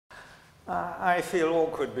I feel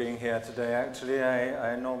awkward being here today, actually.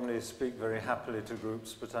 I normally speak very happily to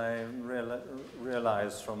groups, but I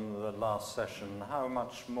realized from the last session how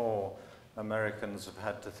much more Americans have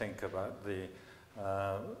had to think about the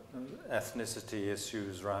ethnicity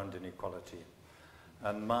issues around inequality.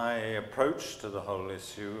 And my approach to the whole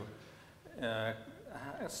issue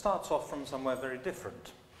starts off from somewhere very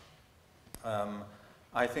different.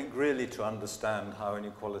 I think really to understand how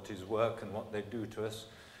inequalities work and what they do to us,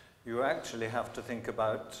 you actually have to think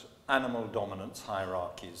about animal dominance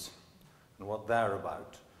hierarchies and what they're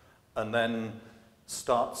about, and then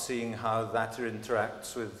start seeing how that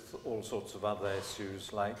interacts with all sorts of other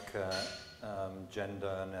issues like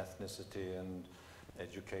gender and ethnicity and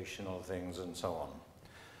educational things and so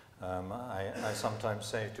on. I sometimes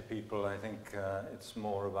say to people, I think it's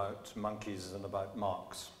more about monkeys than about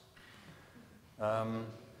marks.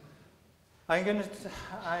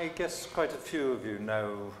 I guess quite a few of you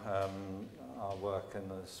know our work in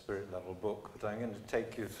the Spirit Level book, but I'm going to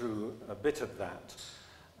take you through a bit of that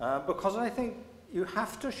because I think you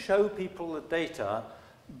have to show people the data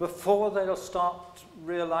before they'll start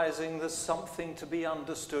realizing there's something to be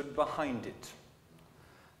understood behind it.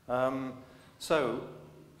 I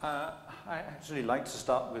actually like to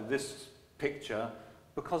start with this picture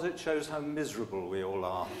because it shows how miserable we all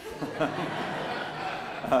are.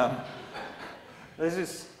 This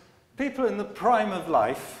is people in the prime of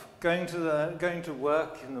life going to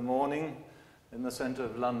work in the morning in the centre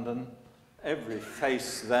of London. Every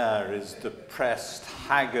face there is depressed,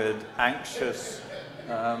 haggard, anxious.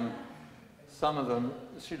 Some of them,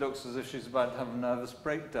 she looks as if she's about to have a nervous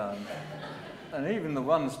breakdown. And even the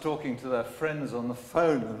ones talking to their friends on the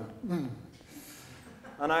phone.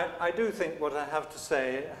 And I do think what I have to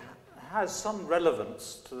say has some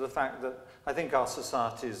relevance to the fact that I think our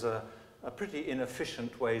societies are pretty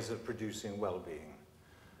inefficient ways of producing well-being.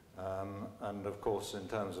 And of course, in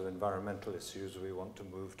terms of environmental issues, we want to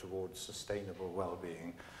move towards sustainable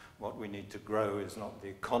well-being. What we need to grow is not the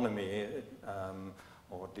economy,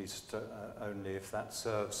 or at least only if that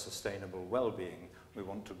serves sustainable well-being. We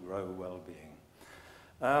want to grow well-being.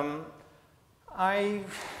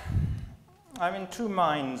 I'm in two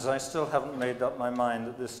minds. I still haven't made up my mind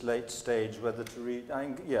at this late stage whether to read.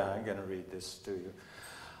 I'm going to read this to you.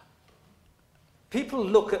 People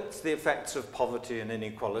look at the effects of poverty and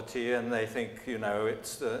inequality and they think, you know,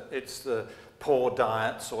 it's the poor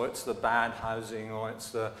diets, or it's the bad housing, or it's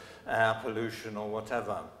the air pollution, or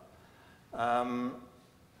whatever.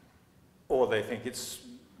 Or they think it's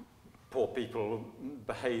poor people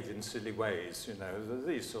behave in silly ways, you know,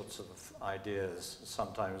 these sorts of ideas.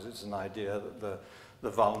 Sometimes it's an idea that the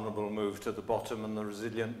vulnerable move to the bottom and the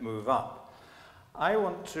resilient move up. I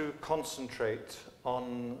want to concentrate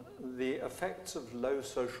on the effects of low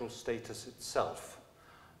social status itself.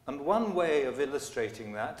 And one way of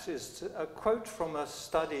illustrating that is a quote from a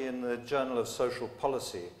study in the Journal of Social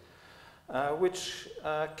Policy,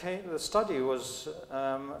 the study was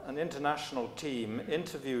an international team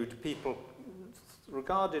interviewed people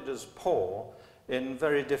regarded as poor in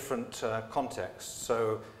very different contexts.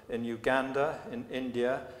 So in Uganda, in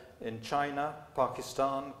India, in China,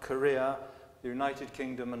 Pakistan, Korea, the United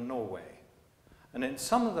Kingdom and Norway. And in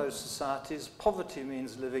some of those societies, poverty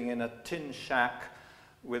means living in a tin shack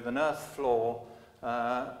with an earth floor,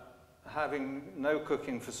 having no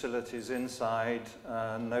cooking facilities inside,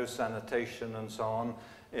 no sanitation and so on.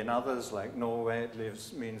 In others, like Norway, it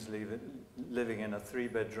means living in a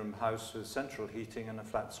 3-bedroom house with central heating and a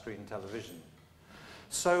flat-screen television.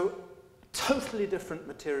 So, totally different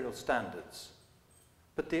material standards.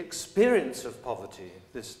 But the experience of poverty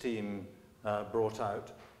this team brought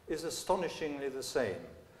out is astonishingly the same.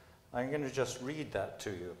 I'm going to just read that to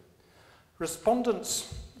you.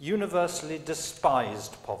 Respondents universally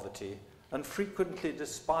despised poverty and frequently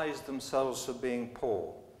despised themselves for being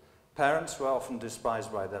poor. Parents were often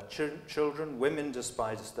despised by their children, women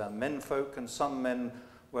despised their menfolk, and some men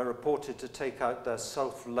were reported to take out their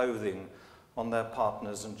self-loathing on their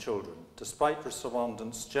partners and children, despite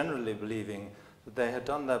respondents generally believing that they had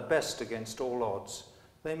done their best against all odds.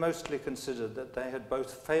 They mostly considered that they had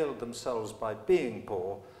both failed themselves by being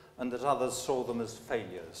poor and that others saw them as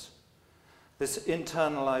failures. This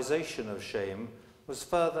internalization of shame was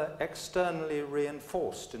further externally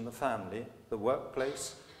reinforced in the family, the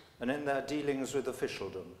workplace, and in their dealings with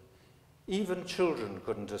officialdom. Even children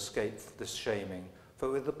couldn't escape this shaming,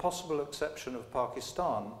 for with the possible exception of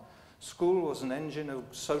Pakistan, school was an engine of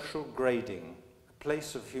social grading, a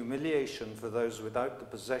place of humiliation for those without the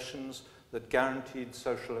possessions that guaranteed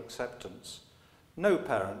social acceptance. No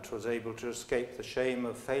parent was able to escape the shame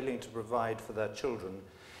of failing to provide for their children,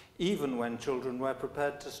 even when children were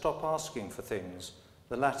prepared to stop asking for things,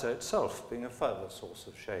 the latter itself being a further source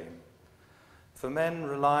of shame. For men,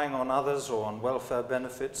 relying on others or on welfare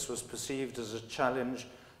benefits was perceived as a challenge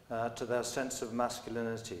to their sense of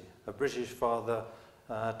masculinity. A British father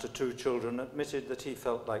to 2 children admitted that he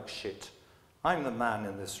felt like shit. I'm the man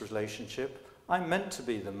in this relationship. I'm meant to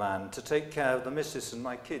be the man, to take care of the missus and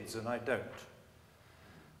my kids, and I don't.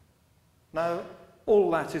 Now, all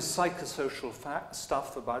that is psychosocial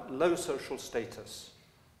stuff about low social status,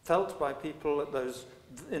 felt by people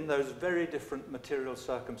in those very different material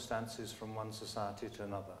circumstances from one society to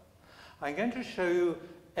another. I'm going to show you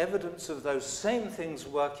evidence of those same things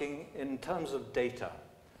working in terms of data.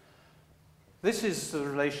 This is the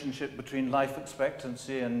relationship between life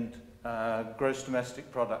expectancy and gross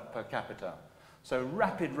domestic product per capita. So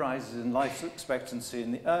rapid rises in life expectancy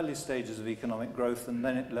in the early stages of economic growth, and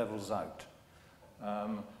then it levels out.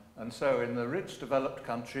 And so in the rich developed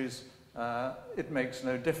countries, it makes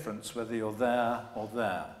no difference whether you're there or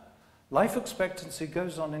there. Life expectancy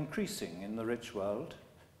goes on increasing in the rich world.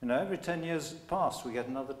 You know, every 10 years past, we get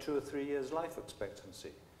another 2 or 3 years life expectancy.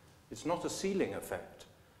 It's not a ceiling effect,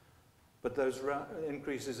 but those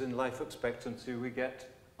increases in life expectancy we get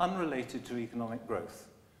unrelated to economic growth.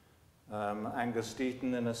 Angus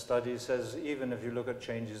Deaton in a study says even if you look at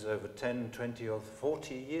changes over 10, 20 or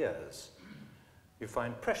 40 years, you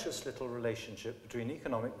find precious little relationship between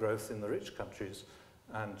economic growth in the rich countries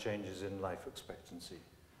and changes in life expectancy.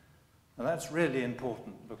 And that's really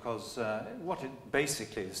important because what it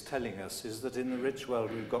basically is telling us is that in the rich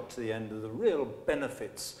world we've got to the end of the real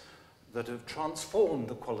benefits that have transformed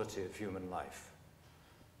the quality of human life.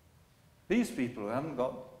 These people who haven't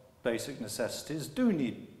got basic necessities do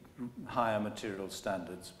need higher material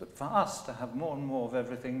standards, but for us to have more and more of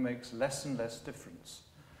everything makes less and less difference.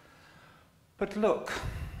 But look,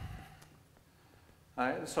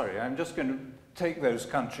 I'm just going to take those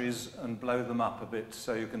countries and blow them up a bit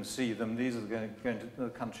so you can see them. These are the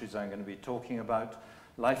countries I'm going to be talking about.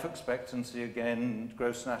 Life expectancy again,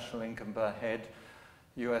 gross national income per head,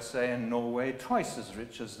 USA and Norway, twice as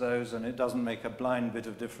rich as those, and it doesn't make a blind bit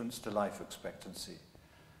of difference to life expectancy.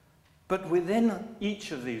 But within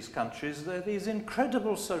each of these countries, there are these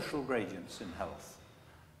incredible social gradients in health.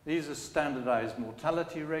 These are standardized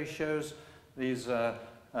mortality ratios. These are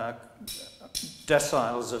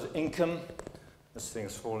deciles of income. This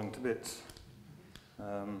thing's falling to bits.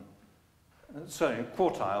 Sorry,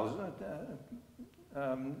 quartiles.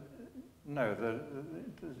 No,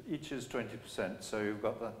 each is 20%. So you've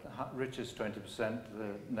got the richest 20%,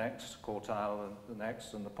 the next quartile, and the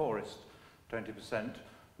next, and the poorest 20%.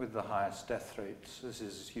 With the highest death rates. This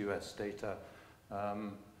is US data.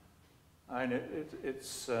 And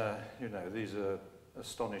it's you know, these are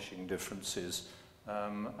astonishing differences.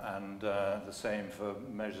 And the same for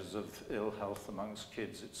measures of ill health amongst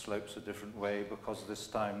kids. It slopes a different way because this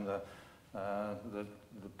time the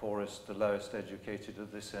poorest, the lowest educated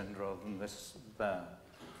at this end rather than this there.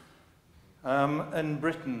 In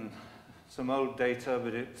Britain, some old data,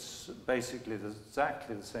 but it's basically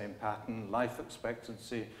exactly the same pattern. Life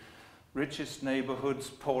expectancy, richest neighborhoods,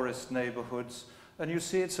 poorest neighborhoods, and you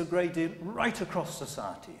see it's a gradient right across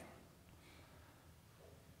society.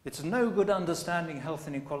 It's no good understanding health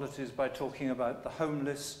inequalities by talking about the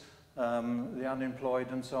homeless, the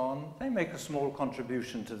unemployed, and so on. They make a small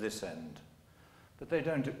contribution to this end, but they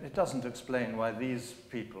don't. It doesn't explain why these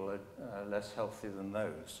people are less healthy than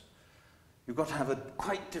those. You've got to have a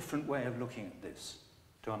quite different way of looking at this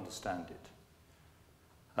to understand it.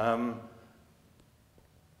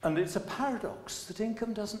 And it's a paradox that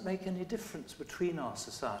income doesn't make any difference between our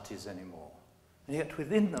societies anymore. And yet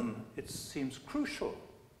within them, it seems crucial.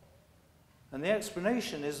 And the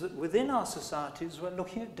explanation is that within our societies, we're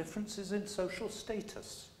looking at differences in social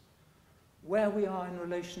status, where we are in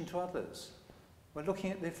relation to others. We're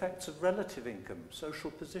looking at the effects of relative income, social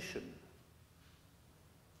position.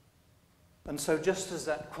 And so just as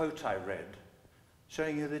that quote I read,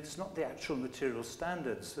 showing you that it's not the actual material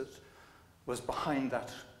standards that was behind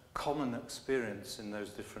that common experience in those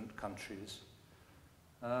different countries,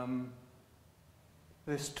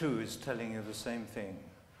 this too is telling you the same thing.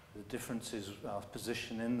 The differences of our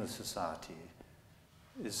position in the society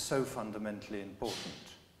is so fundamentally important.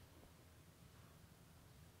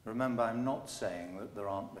 Remember, I'm not saying that there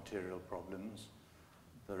aren't material problems.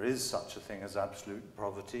 There is such a thing as absolute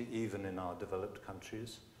poverty, even in our developed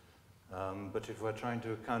countries. But if we're trying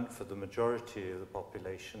to account for the majority of the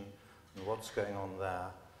population and what's going on there,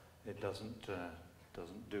 it doesn't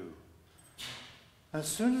do. As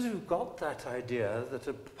soon as you've got that idea that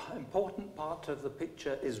an important part of the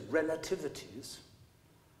picture is relativities,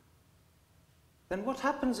 then what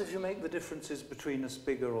happens if you make the differences between us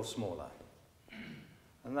bigger or smaller?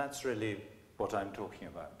 And that's really what I'm talking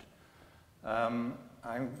about.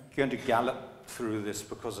 I'm going to gallop through this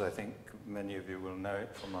because I think many of you will know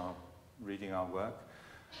it from reading our work.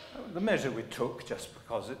 The measure we took, just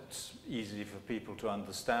because it's easy for people to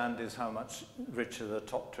understand, is how much richer the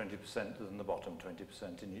top 20% than the bottom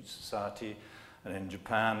 20% in each society. And in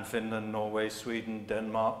Japan, Finland, Norway, Sweden,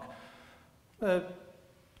 Denmark, the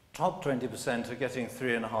top 20% are getting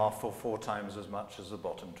 3.5 or 4 times as much as the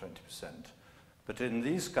bottom 20%. But in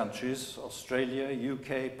these countries, Australia,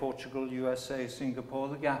 UK, Portugal, USA, Singapore,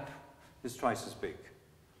 the gap is twice as big.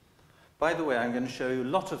 By the way, I'm going to show you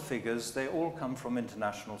a lot of figures. They all come from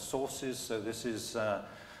international sources. So this is the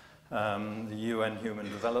UN Human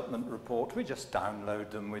Development Report. We just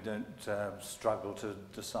download them. We don't struggle to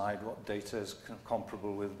decide what data is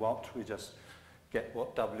comparable with what. We just get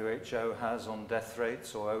what WHO has on death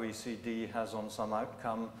rates or OECD has on some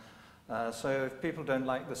outcome. So if people don't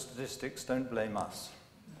like the statistics, don't blame us.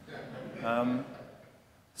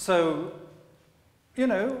 So, you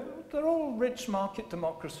know, they're all rich market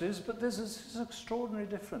democracies, but there's this extraordinary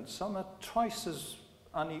difference. Some are twice as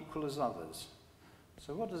unequal as others.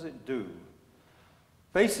 So what does it do?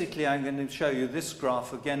 Basically, I'm going to show you this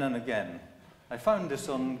graph again and again. I found this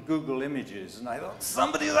on Google Images, and I thought,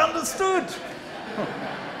 somebody's understood!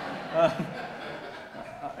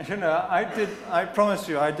 You know, I promise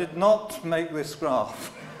you, I did not make this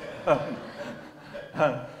graph. But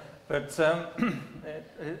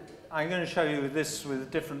I'm going to show you this with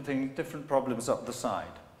different problems up the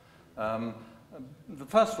side. The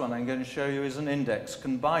first one I'm going to show you is an index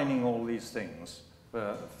combining all these things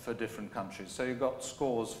for different countries. So you've got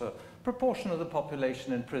scores for proportion of the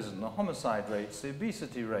population in prison, the homicide rates, the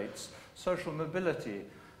obesity rates, social mobility.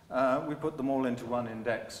 We put them all into one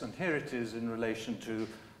index, and here it is in relation to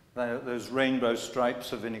those rainbow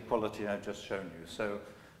stripes of inequality I've just shown you. So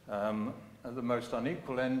at the most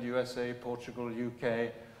unequal end, USA, Portugal,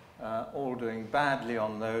 UK, all doing badly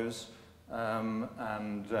on those,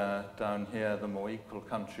 and down here, the more equal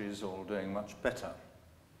countries all doing much better.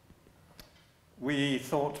 We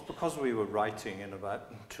thought, because we were writing in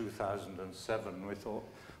about 2007, we thought,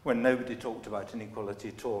 when nobody talked about inequality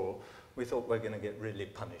at all, we thought we're going to get really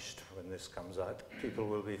punished when this comes out. People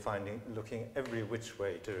will be looking every which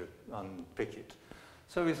way to unpick it.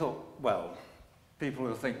 So we thought, well, people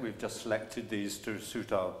will think we've just selected these to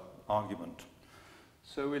suit our argument.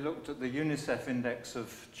 So we looked at the UNICEF Index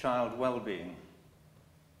of Child Wellbeing.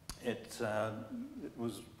 It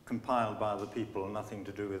was compiled by other people, nothing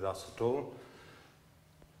to do with us at all.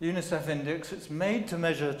 UNICEF Index, it's made to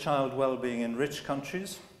measure child well-being in rich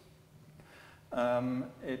countries.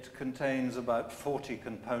 It contains about 40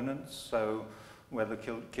 components, so whether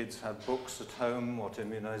kids have books at home, what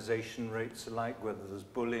immunization rates are like, whether there's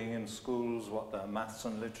bullying in schools, what their maths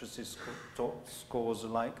and literacy scores are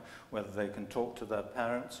like, whether they can talk to their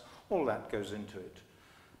parents, all that goes into it.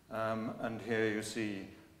 And here you see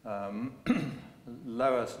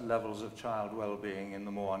lower levels of child well-being in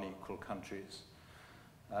the more unequal countries.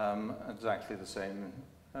 Exactly the same.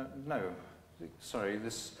 No, sorry,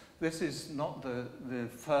 this is not the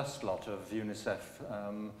first lot of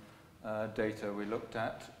UNICEF data we looked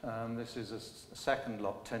at. This is a second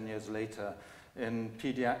lot 10 years later. In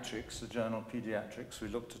Pediatrics, the journal Pediatrics, we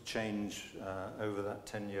looked at change over that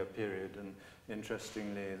 10-year period, and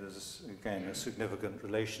interestingly, there's again a significant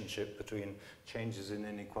relationship between changes in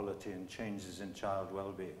inequality and changes in child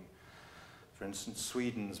well-being. For instance,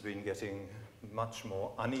 Sweden's been getting much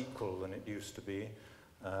more unequal than it used to be,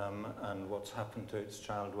 and what's happened to its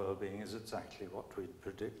child well-being is exactly what we'd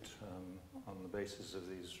predict on the basis of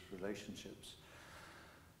these relationships.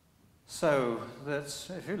 So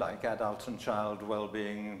that's, if you like, adult and child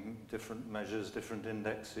well-being, different measures, different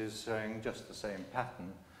indexes, showing just the same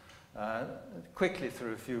pattern. Quickly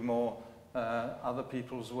through a few more other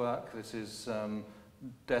people's work. This is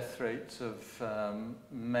death rates of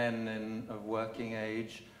men of working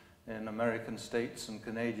age in American states and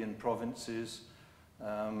Canadian provinces.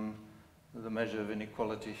 The measure of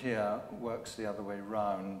inequality here works the other way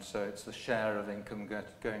round, so it's the share of income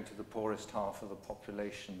going to the poorest half of the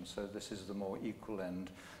population, so this is the more equal end.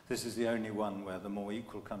 This is the only one where the more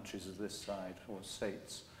equal countries are this side, or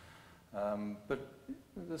states. But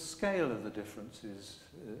the scale of the differences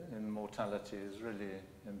in mortality is really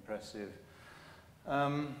impressive.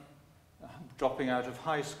 Dropping out of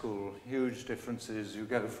high school, huge differences. You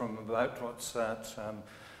go from about, what's that,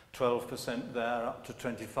 12% there up to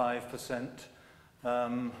 25%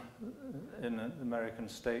 in the American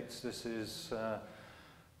states. This is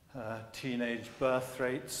teenage birth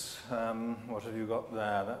rates. What have you got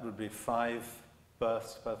there? That would be 5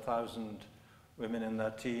 births per 1,000 women in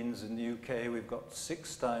their teens. In the UK, we've got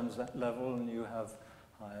 6 times that level, and you have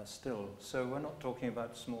higher still. So we're not talking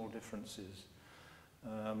about small differences.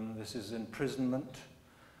 This is imprisonment.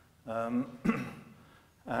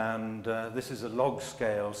 And this is a log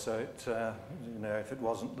scale, so it, you know, if it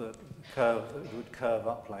wasn't the curve, it would curve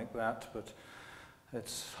up like that, but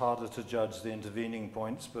it's harder to judge the intervening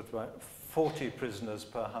points, but about 40 prisoners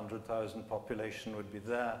per 100,000 population would be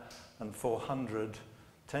there, and 400,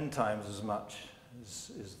 10 times as much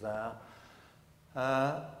is there.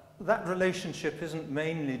 That relationship isn't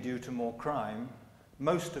mainly due to more crime.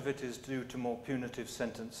 Most of it is due to more punitive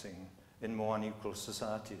sentencing in more unequal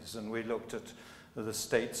societies, and we looked at the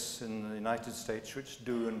states in the United States which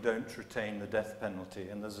do and don't retain the death penalty,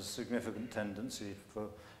 and there's a significant tendency for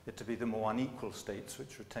it to be the more unequal states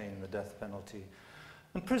which retain the death penalty.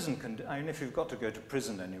 And prison I mean, if you've got to go to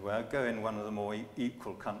prison anywhere, go in one of the more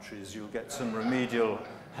equal countries, you'll get some remedial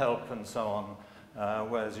help and so on,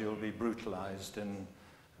 whereas you'll be brutalized in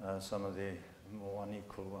some of the more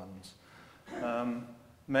unequal ones.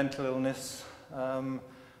 Mental illness.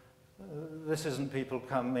 This isn't people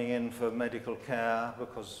coming in for medical care,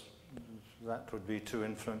 because that would be too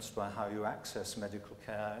influenced by how you access medical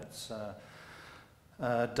care. It's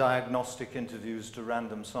diagnostic interviews to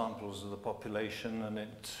random samples of the population, and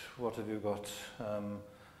what have you got?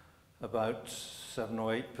 About 7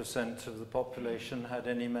 or 8% of the population had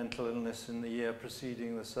any mental illness in the year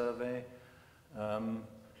preceding the survey,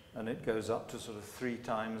 and it goes up to sort of 3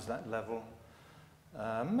 times that level.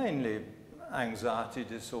 Mainly anxiety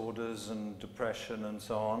disorders and depression and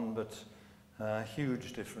so on, but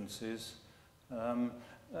huge differences.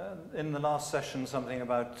 In the last session, something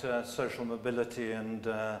about social mobility and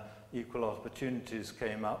equal opportunities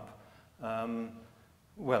came up.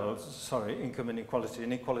 Well, sorry, income inequality,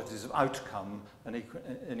 inequalities of outcome and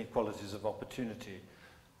inequalities of opportunity.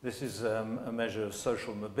 This is a measure of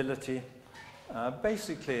social mobility.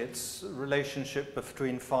 Basically, it's a relationship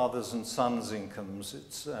between fathers' and sons' incomes.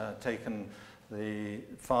 It's taken the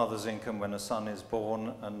father's income when a son is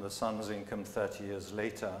born and the son's income 30 years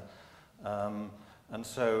later. And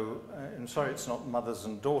so, I'm sorry it's not mothers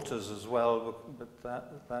and daughters as well, but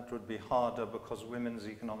that would be harder because women's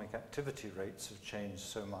economic activity rates have changed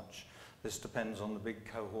so much. This depends on the big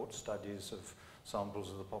cohort studies of samples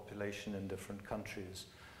of the population in different countries.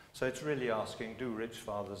 So it's really asking, do rich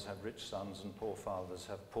fathers have rich sons and poor fathers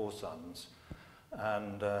have poor sons?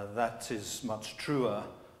 And that is much truer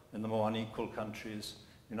in the more unequal countries.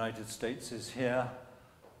 United States is here,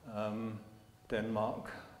 Denmark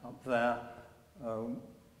up there.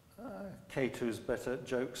 Kate, who's better at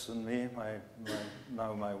jokes than me,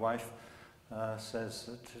 now my wife, says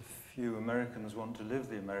that if you Americans want to live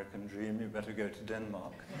the American dream, you better go to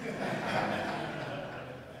Denmark.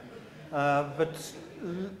 But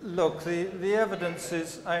look, the evidence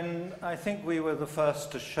is, and I think we were the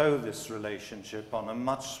first to show this relationship on a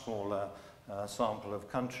much smaller sample of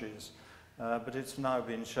countries, but it's now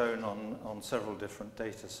been shown on several different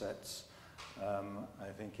data sets.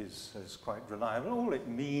 I think is quite reliable. All it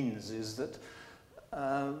means is that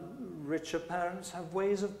richer parents have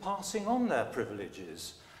ways of passing on their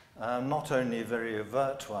privileges, not only very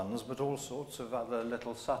overt ones, but all sorts of other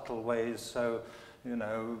little subtle ways. So, you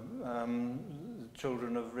know,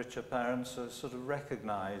 children of richer parents are sort of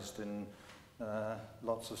recognized in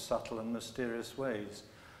lots of subtle and mysterious ways.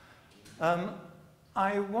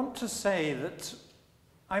 I want to say that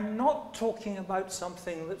I'm not talking about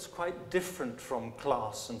something that's quite different from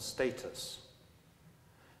class and status.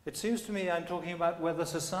 It seems to me I'm talking about whether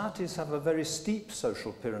societies have a very steep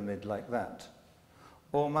social pyramid like that,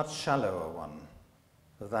 or a much shallower one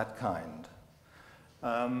of that kind.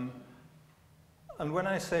 And when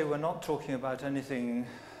I say we're not talking about anything,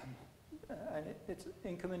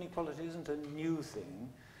 income inequality isn't a new thing.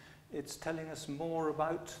 It's telling us more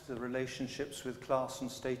about the relationships with class and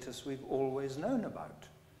status we've always known about.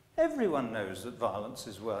 Everyone knows that violence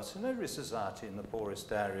is worse in every society in the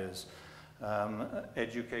poorest areas.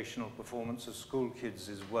 Educational performance of school kids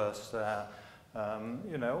is worse there.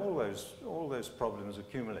 You know, all those problems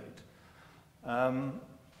accumulate.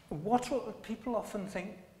 People often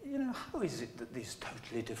think, you know, how is it that these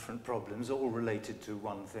totally different problems are all related to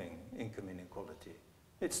one thing, income inequality?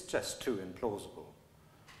 It's just too implausible.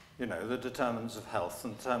 You know, the determinants of health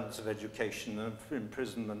and determinants of education and of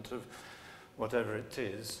imprisonment of whatever it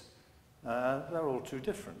is, they're all too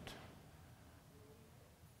different.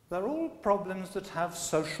 They're all problems that have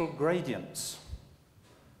social gradients.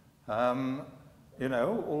 You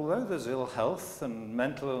know, although there's ill health and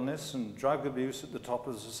mental illness and drug abuse at the top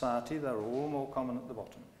of the society, they're all more common at the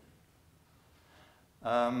bottom.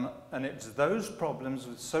 And it's those problems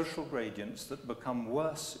with social gradients that become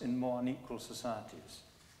worse in more unequal societies.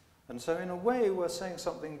 And so in a way, we're saying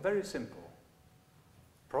something very simple.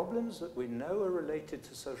 Problems that we know are related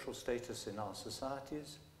to social status in our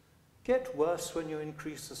societies get worse when you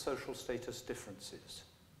increase the social status differences.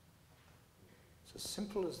 It's as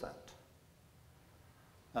simple as that.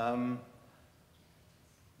 Oh,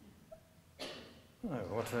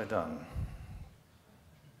 what have I done?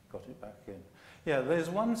 Got it back in. Yeah, there's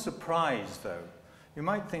one surprise, though. You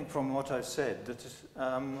might think from what I've said that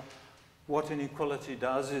what inequality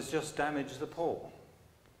does is just damage the poor.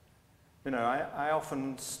 You know, I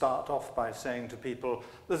often start off by saying to people,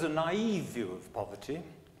 there's a naive view of poverty,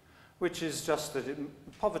 which is just that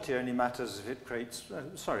poverty only matters if it creates,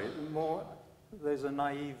 there's a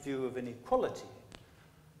naive view of inequality.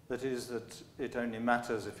 That is that it only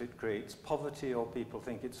matters if it creates poverty or people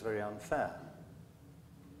think it's very unfair.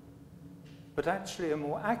 But actually a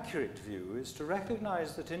more accurate view is to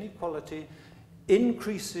recognize that inequality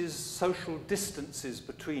increases social distances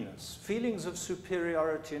between us, feelings of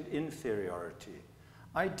superiority and inferiority,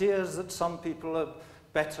 ideas that some people are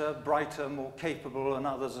better, brighter, more capable, and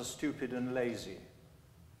others are stupid and lazy.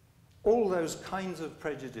 All those kinds of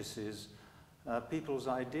prejudices, people's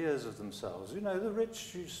ideas of themselves. You know, the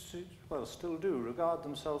rich used to, well, still do, regard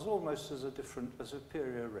themselves almost as a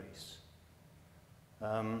superior race.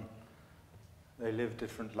 They live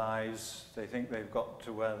different lives. They think they've got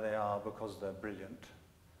to where they are because they're brilliant.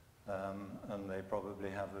 And they probably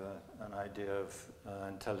have an idea of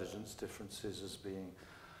intelligence differences as being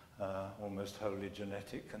almost wholly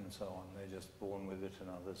genetic and so on. They're just born with it and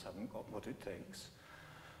others haven't got what it takes.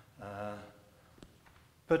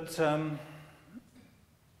 But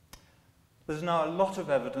there's now a lot of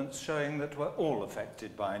evidence showing that we're all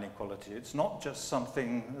affected by inequality. It's not just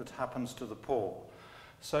something that happens to the poor.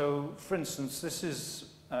 So, for instance, this is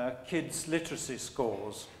kids' literacy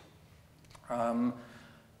scores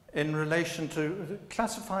in relation to,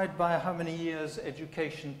 classified by how many years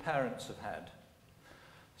education parents have had.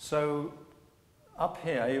 So, up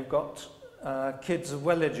here you've got kids of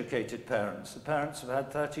well-educated parents. The parents have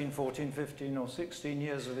had 13, 14, 15 or 16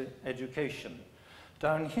 years of education.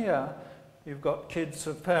 Down here, you've got kids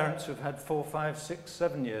of parents who've had 4, 5, 6,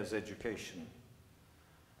 7 years education.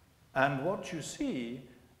 And what you see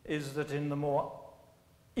is that in the more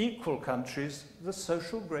equal countries, the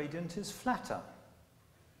social gradient is flatter.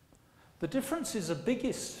 The differences are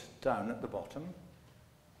biggest down at the bottom,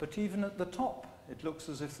 but even at the top, it looks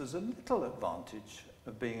as if there's a little advantage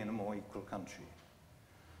of being in a more equal country.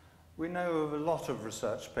 We know of a lot of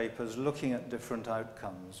research papers looking at different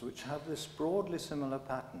outcomes which have this broadly similar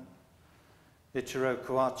pattern. Ichiro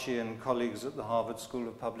Kouachi and colleagues at the Harvard School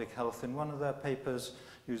of Public Health, in one of their papers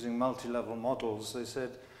using multi-level models, they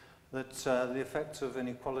said that the effects of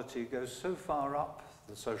inequality go so far up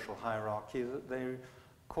the social hierarchy that they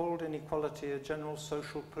called inequality a general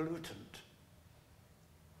social pollutant.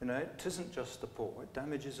 You know, it isn't just the poor, it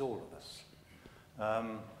damages all of us.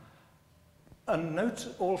 And note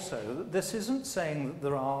also that this isn't saying that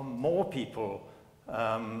there are more people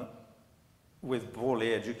with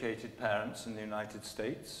poorly educated parents in the United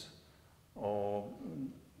States, or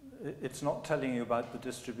it's not telling you about the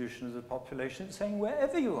distribution of the population. It's saying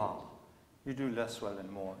wherever you are, you do less well in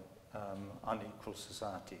a more unequal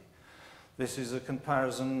society. This is a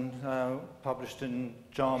comparison published in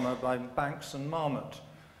JAMA by Banks and Marmot.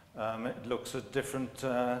 It looks at different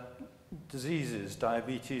diseases: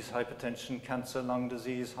 diabetes, hypertension, cancer, lung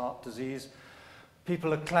disease, heart disease.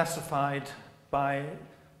 People are classified by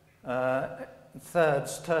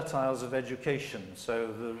thirds, tertiles of education. So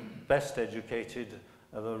the best educated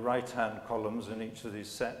are the right-hand columns in each of these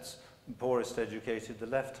sets, the poorest educated, the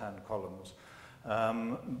left-hand columns.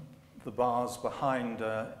 The bars behind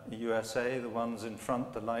USA, the ones in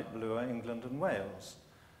front, the light blue, are England and Wales.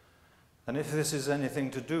 And if this is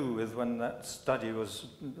anything to do with when that study was,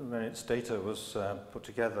 when its data was put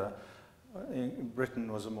together,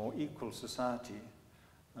 Britain was a more equal society,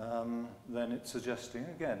 then it's suggesting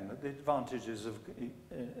again that the advantages of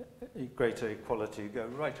greater equality go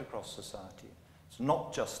right across society. It's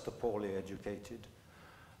not just the poorly educated.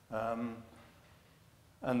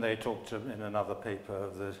 And they talked in another paper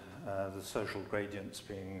of the social gradients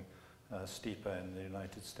being steeper in the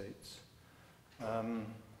United States. I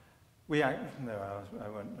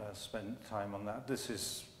won't spend time on that. This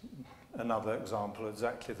is another example of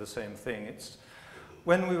exactly the same thing. It's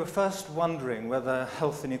when we were first wondering whether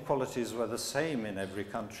health inequalities were the same in every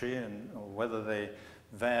country or whether they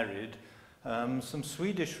varied, some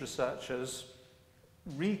Swedish researchers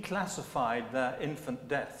reclassified their infant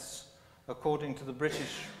deaths according to the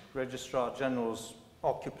British Registrar General's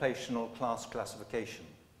occupational class classification.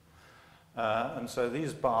 And so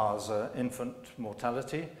these bars are infant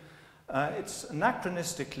mortality. It's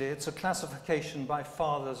anachronistically, it's a classification by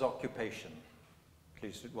father's occupation. At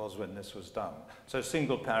least it was when this was done. So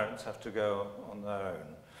single parents have to go on their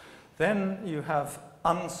own. Then you have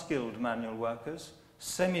unskilled manual workers,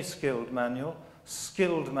 semi-skilled manual,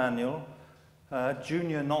 skilled manual,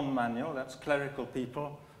 junior non-manual, that's clerical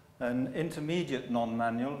people, and intermediate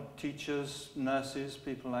non-manual, teachers, nurses,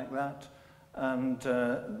 people like that. And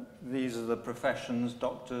these are the professions,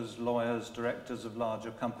 doctors, lawyers, directors of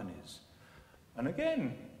larger companies. And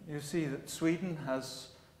again, you see that Sweden has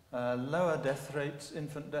lower death rates,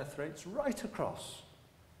 infant death rates, right across.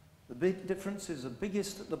 The big differences are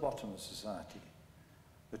biggest at the bottom of society.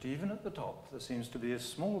 But even at the top, there seems to be a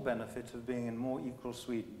small benefit of being in more equal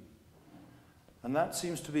Sweden. And that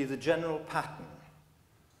seems to be the general pattern.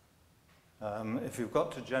 If you've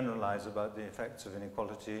got to generalize about the effects of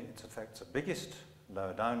inequality, its effects are biggest,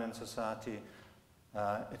 lower down in society.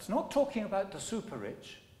 It's not talking about the super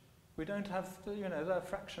rich. We don't have, they're a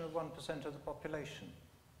fraction of 1% of the population.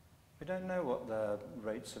 We don't know what their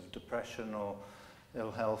rates of depression or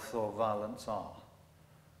ill health or violence are.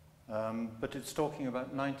 But it's talking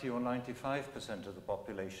about 90 or 95% of the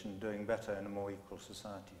population doing better in a more equal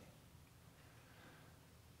society.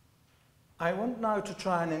 I want now to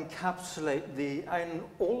try and encapsulate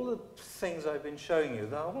all the things I've been showing you,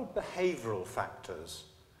 they're all behavioral factors.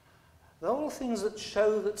 They're all things that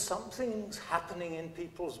show that something's happening in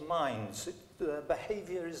people's minds. Their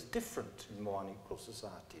behavior is different in more unequal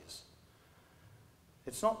societies.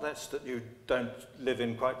 It's not just that you don't live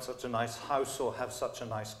in quite such a nice house or have such a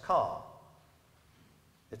nice car.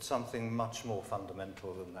 It's something much more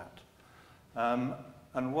fundamental than that.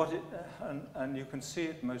 And you can see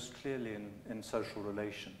it most clearly in social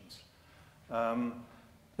relations.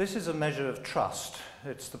 This is a measure of trust.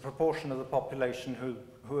 It's the proportion of the population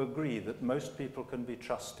who agree that most people can be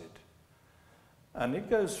trusted. And it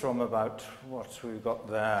goes from about, what we've got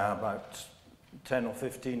there, about 10 or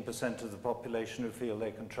 15% of the population who feel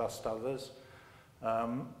they can trust others,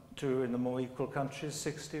 to, in the more equal countries,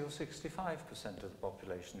 60 or 65% of the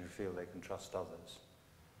population who feel they can trust others.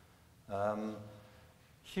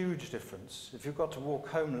 Huge difference. If you've got to walk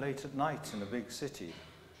home late at night in a big city,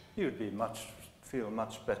 you'd be feel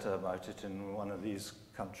much better about it in one of these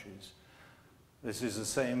countries. This is the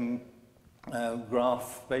same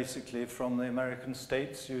graph, basically, from the American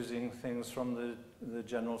states, using things from the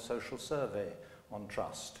General Social Survey on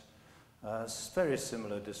trust. It's very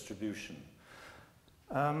similar distribution.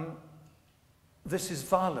 This is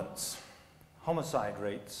violence, homicide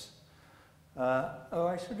rates.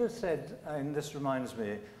 I should have said, and this reminds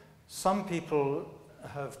me, some people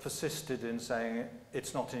have persisted in saying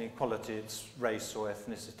it's not inequality, it's race or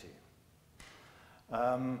ethnicity.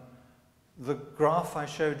 The graph I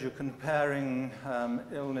showed you comparing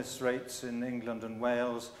illness rates in England and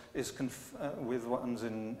Wales is with ones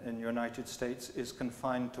in the United States is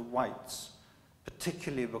confined to whites,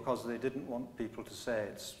 particularly because they didn't want people to say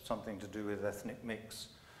it's something to do with ethnic mix.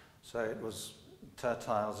 So it was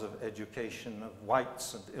tertiles of education of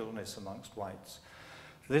whites and illness amongst whites.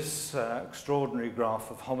 This extraordinary graph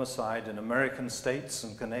of homicide in American states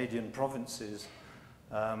and Canadian provinces,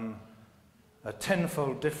 a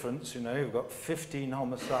tenfold difference, you've got 15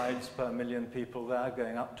 homicides per million people there,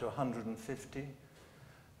 going up to 150.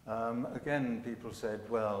 Again, people said,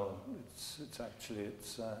 well, it's actually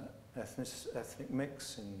ethnic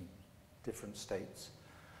mix in different states.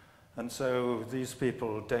 And so these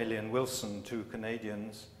people, Daly and Wilson, two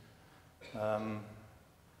Canadians,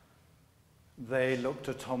 they looked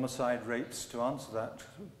at homicide rates. To answer that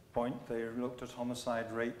point, they looked at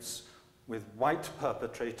homicide rates with white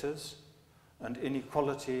perpetrators and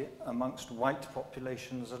inequality amongst white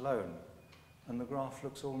populations alone. And the graph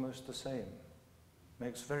looks almost the same.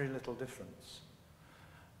 Makes very little difference.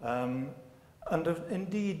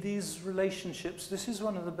 Indeed, these relationships, this is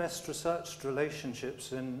one of the best researched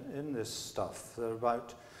relationships in this stuff. There are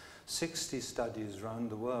about 60 studies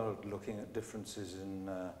around the world looking at differences in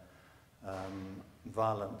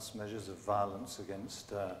violence, measures of violence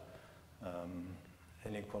against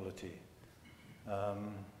inequality.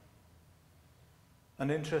 And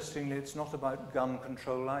interestingly, it's not about gun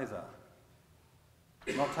control either.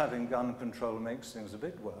 Not having gun control makes things a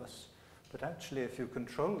bit worse. But actually, if you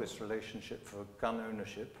control this relationship for gun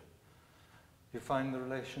ownership, you find the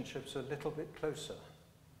relationships a little bit closer.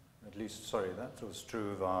 At least, sorry, that was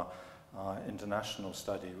true of our international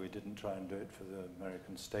study. We didn't try and do it for the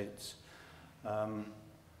American states.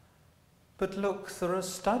 But look, there are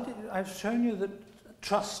studies, I've shown you that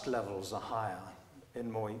trust levels are higher in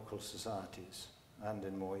more equal societies. and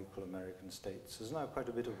in more equal American states. There's now quite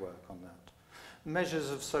a bit of work on that. Measures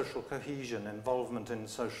of social cohesion, involvement in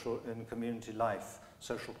community life,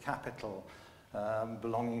 social capital,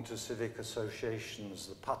 belonging to civic associations,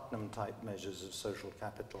 the Putnam-type measures of social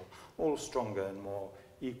capital, all stronger in more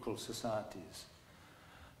equal societies.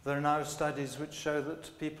 There are now studies which show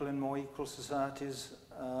that people in more equal societies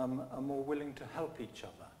are more willing to help each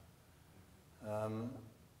other.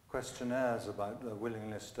 Questionnaires about the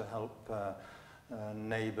willingness to help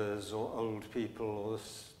neighbours or old people or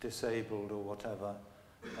disabled or whatever,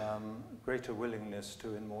 greater willingness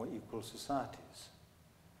to in more equal societies.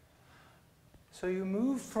 So you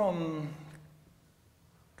move from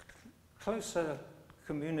closer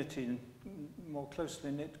community, more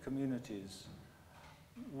closely knit communities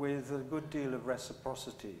with a good deal of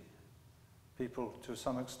reciprocity, people to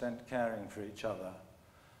some extent caring for each other,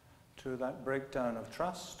 to that breakdown of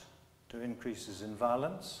trust, to increases in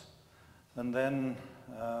violence. And then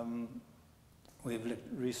we've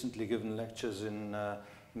recently given lectures in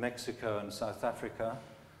Mexico and South Africa,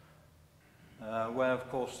 where, of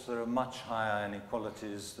course, there are much higher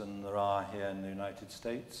inequalities than there are here in the United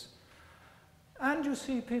States. And you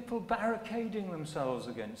see people barricading themselves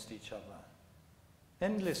against each other.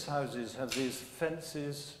 Endless houses have these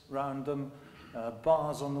fences round them,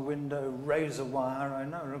 bars on the window, razor wire. I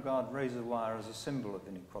now regard razor wire as a symbol of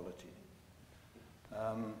inequality.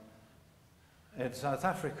 In South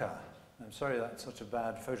Africa, I'm sorry that's such a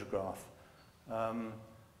bad photograph,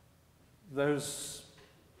 those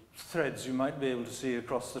threads you might be able to see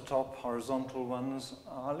across the top, horizontal ones,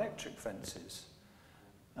 are electric fences.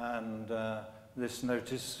 And this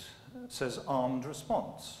notice says armed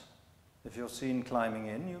response. If you're seen climbing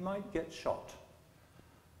in, you might get shot.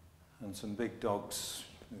 And some big dogs,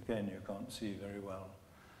 again, you can't see very well.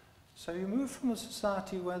 So you move from a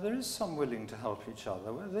society where there is some willing to help each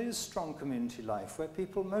other, where there is strong community life, where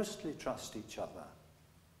people mostly trust each other,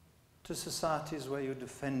 to societies where you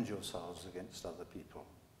defend yourselves against other people.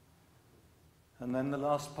 And then the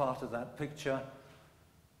last part of that picture,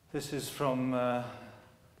 this is from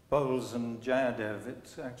Bowles and Jayadev.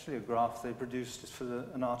 It's actually a graph they produced for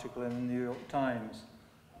an article in the New York Times.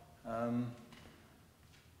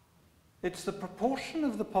 It's the proportion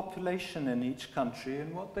of the population in each country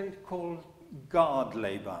in what they call guard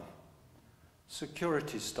labor,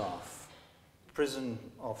 security staff, prison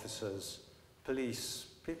officers, police,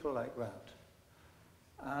 people like that.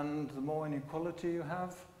 And the more inequality you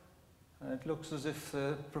have, it looks as if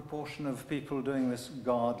the proportion of people doing this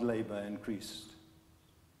guard labor increased.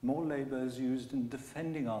 More labor is used in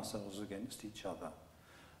defending ourselves against each other.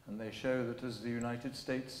 And they show that as the United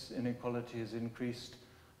States inequality has increased,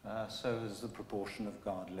 so has the proportion of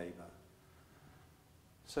guard labor.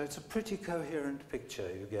 So it's a pretty coherent picture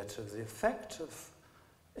you get of the effect of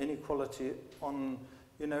inequality on,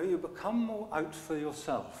 you know, you become more out for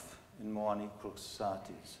yourself in more unequal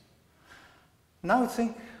societies. Now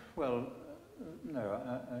think, well, no,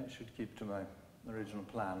 I should keep to my original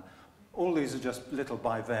plan. All these are just little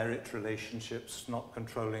bivariate relationships, not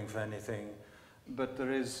controlling for anything. But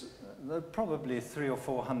there are probably 300 or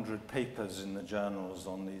 400 papers in the journals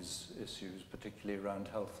on these issues, particularly around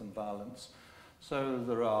health and violence. So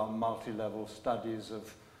there are multi-level studies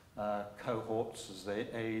of cohorts as they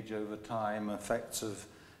age over time, effects of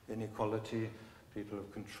inequality. People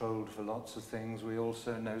have controlled for lots of things. We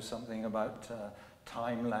also know something about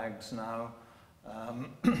time lags now.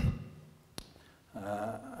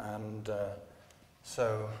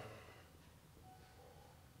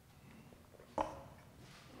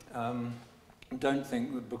 Don't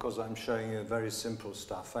think that because I'm showing you very simple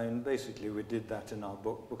stuff. I mean, basically we did that in our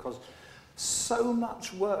book because so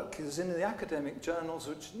much work is in the academic journals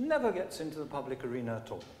which never gets into the public arena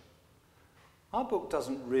at all. Our book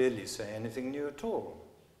doesn't really say anything new at all.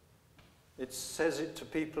 It says it to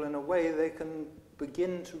people in a way they can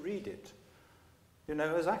begin to read it. You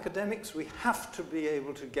know, as academics, we have to be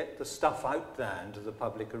able to get the stuff out there into the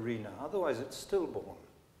public arena, otherwise it's stillborn.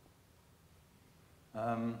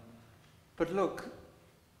 But look,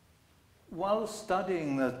 while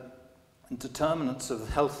studying the determinants of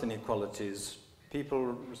health inequalities,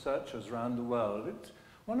 researchers around the world,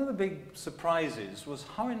 one of the big surprises was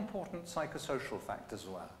how important psychosocial factors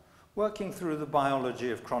were, working through the biology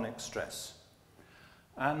of chronic stress.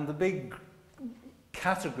 And the big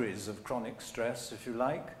categories of chronic stress, if you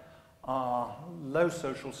like, are low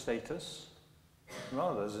social status,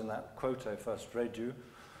 rather as in that quote I first read you,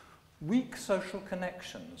 weak social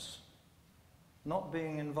connections, not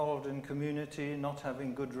being involved in community, not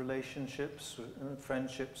having good relationships,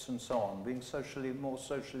 friendships and so on, being more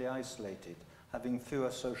socially isolated, having fewer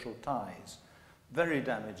social ties, very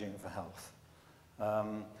damaging for health.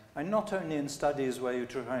 And not only in studies where you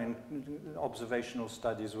try and, observational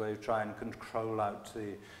studies where you try and control out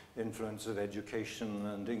the influence of education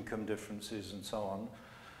and income differences and so on,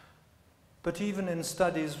 but even in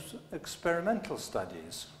studies, experimental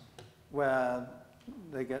studies, where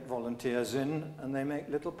they get volunteers in and they make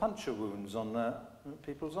little puncture wounds on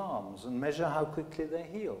people's arms and measure how quickly they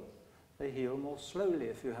heal. They heal more slowly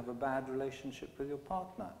if you have a bad relationship with your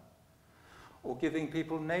partner. Or giving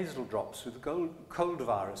people nasal drops with cold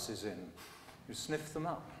viruses in. You sniff them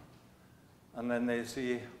up. And then they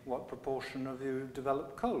see what proportion of you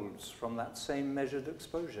develop colds from that same measured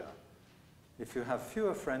exposure. If you have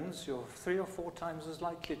fewer friends, you're 3 or 4 times as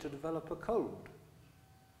likely to develop a cold.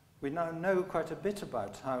 We now know quite a bit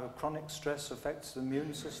about how chronic stress affects the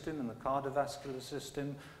immune system and the cardiovascular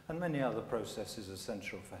system and many other processes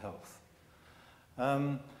essential for health.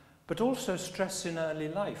 But also stress in early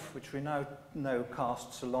life, which we now know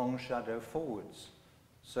casts a long shadow forwards.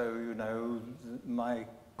 So, you know, my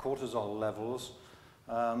cortisol levels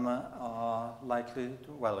are likely,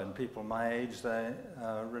 well, in people my age, they're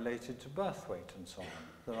related to birth weight and so on.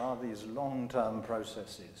 There are these long-term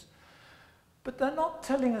processes. But they're not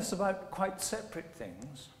telling us about quite separate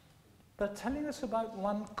things. They're telling us about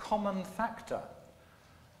one common factor.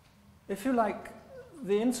 If you like,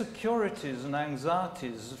 the insecurities and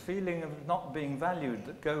anxieties, the feeling of not being valued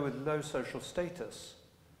that go with low social status,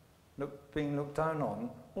 being looked down on,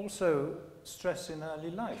 also stress in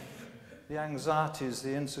early life. The anxieties,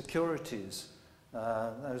 the insecurities,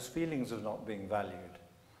 those feelings of not being valued.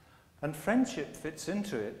 And friendship fits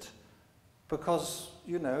into it because,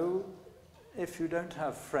 you know, if you don't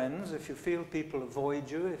have friends, if you feel people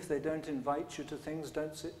avoid you, if they don't invite you to things,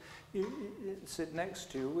 don't sit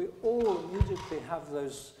next to you, we all immediately have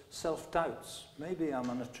those self-doubts. Maybe I'm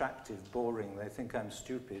unattractive, boring, they think I'm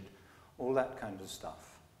stupid, all that kind of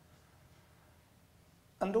stuff.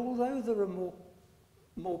 And although there are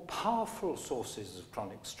more powerful sources of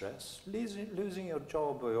chronic stress, losing your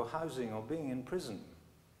job or your housing or being in prison,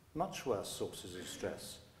 much worse sources of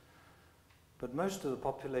stress. But most of the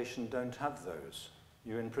population don't have those.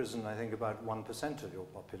 You imprison, I think, about 1% of your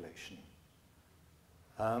population.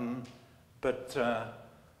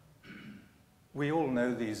 We all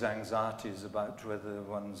know these anxieties about whether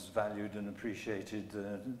one's valued and appreciated,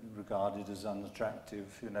 regarded as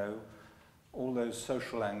unattractive, you know, all those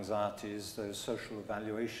social anxieties, those social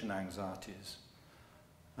evaluation anxieties.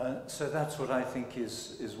 So that's what I think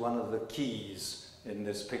is one of the keys in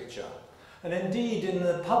this picture. And indeed, in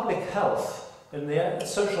the public health, in the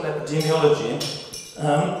social epidemiology,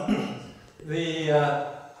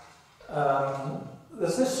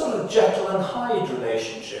 there's this sort of Jekyll and Hyde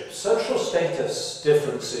relationship. Social status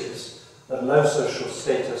differences and low social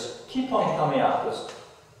status keep on coming up as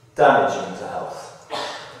damaging to health.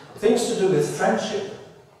 Things to do with friendship,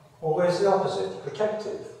 always the opposite,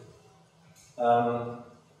 protective.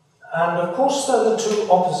 And of course, there are the two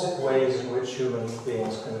opposite ways in which human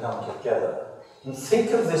beings can come together. And think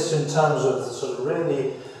of this in terms of the sort of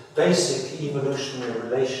really basic evolutionary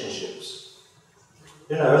relationships.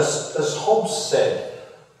 You know, as Hobbes said,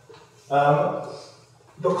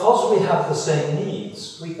 because we have the same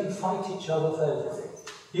needs, we can fight each other for everything.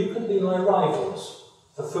 You can be my rivals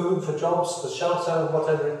for food, for jobs, for shelter,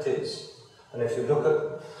 whatever it is. And if you look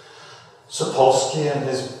at Sapolsky and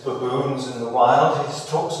his baboons in the wild, he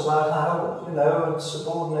talks about how, you know, a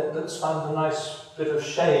subordinate that's found a nice bit of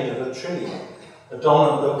shade of a tree, the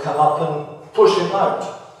dominant will come up and push him out.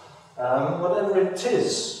 Whatever it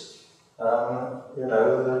is, you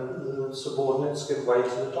know, the subordinates give way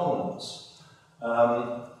to the dominants.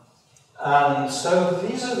 And so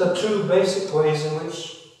these are the two basic ways in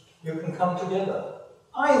which you can come together.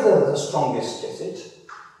 Either the strongest get it,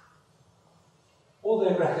 or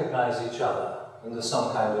they recognize each other, and there's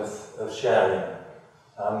some kind of sharing,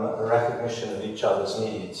 a recognition of each other's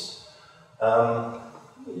needs.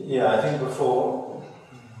 Yeah, I think before,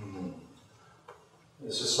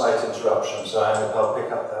 there's a slight interruption, so I hope I'll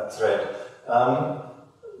pick up that thread.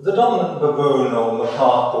 The dominant baboon or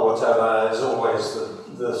macaque or whatever is always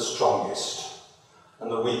the strongest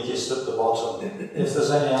and the weakest at the bottom. If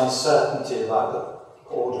there's any uncertainty about the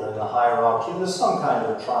order in the hierarchy, there's some kind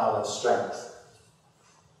of trial of strength.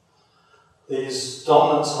 These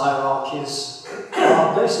dominance hierarchies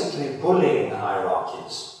are basically bullying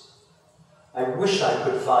hierarchies. I wish I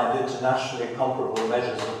could find internationally comparable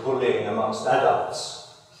measures of bullying amongst adults.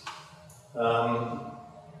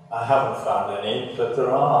 I haven't found any, but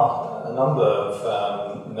there are a number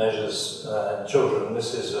of measures in children.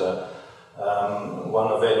 This is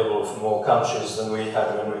one available for more countries than we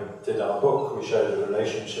had when we did our book. We showed a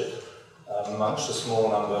relationship. amongst a small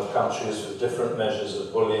number of countries with different measures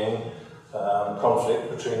of bullying, conflict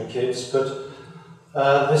between kids. But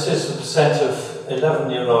this is the percent of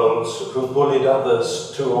 11-year-olds who bullied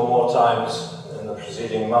others 2 or more times in the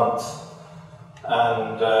preceding month.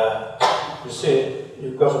 And you see,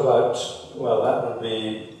 you've got about, well, that would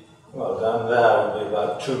be, well, down there would be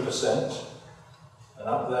about 2%, and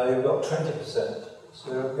up there you've got 20%.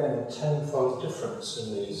 So again, a tenfold difference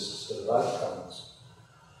in these sort of outcomes.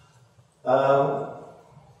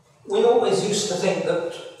 We always used to think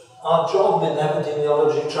that our job in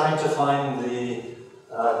epidemiology, trying to find the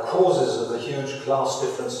causes of the huge class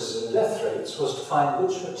differences in death rates, was to find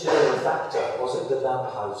which material factor. Was it the damp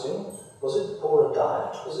housing? Was it the poorer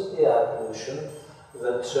diet? Was it the air pollution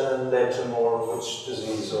that led to more of which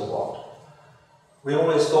disease or what? We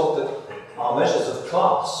always thought that our measures of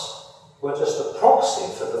class were just a proxy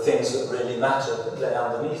for the things that really mattered that lay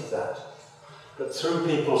underneath that. But through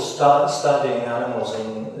people studying animals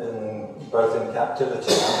both in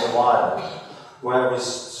captivity and the wild, where we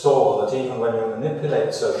saw that even when you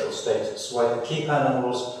manipulate social status, where you keep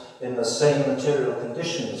animals in the same material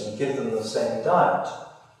conditions and give them the same diet,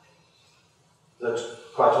 that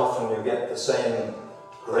quite often you get the same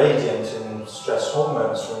gradient in stress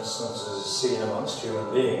hormones, for instance, as is seen amongst human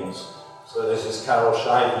beings. So this is Carol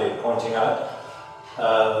Shively pointing out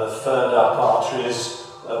the third up arteries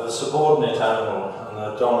of a subordinate animal and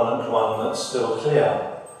the dominant one that's still clear.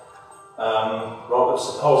 Robert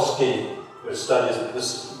Sapolsky, who studies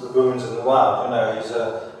baboons in the wild, you know, he's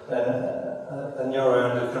a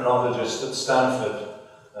neuroendocrinologist at Stanford.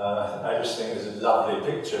 I just think it's a lovely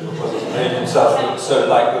picture because he's made himself look so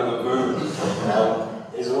like a baboon.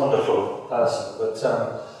 He's a wonderful person, but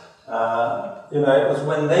you know, it was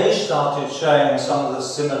when they started showing some of the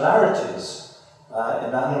similarities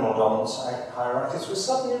in animal dominance hierarchies, we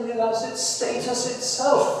suddenly realized it's status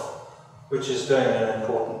itself which is doing an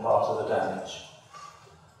important part of the damage.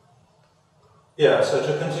 Yeah, so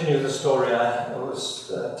to continue the story I was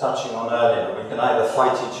touching on earlier, we can either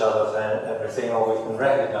fight each other for everything or we can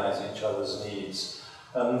recognize each other's needs.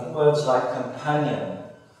 And words like companion,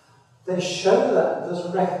 they show that there's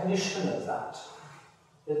a recognition of that.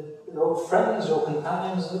 Your friends, your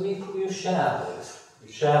companions are the people you share with.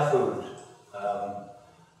 You share food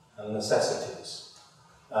and necessities.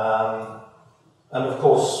 And of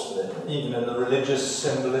course, even in the religious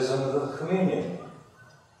symbolism of the communion,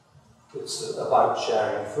 it's about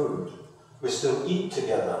sharing food. We still eat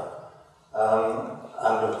together.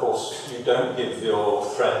 And of course, you don't give your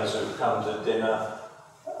friends who come to dinner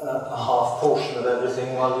a half portion of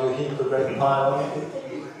everything while you heap a great pile on it.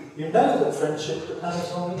 You know that friendship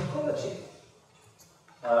depends on equality.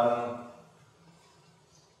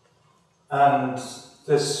 And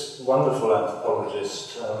this wonderful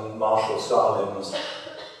anthropologist, Marshall Sahlins,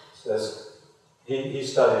 says he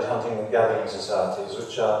studied hunting and gathering societies,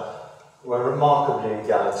 which were remarkably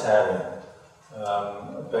egalitarian,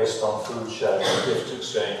 based on food sharing and gift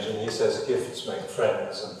exchange, and he says gifts make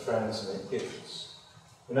friends and friends make gifts.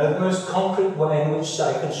 You know, the most concrete way in which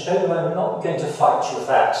I can show you I'm not going to fight you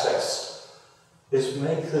for access is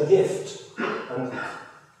make the gift. And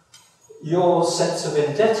your sense of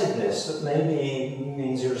indebtedness that maybe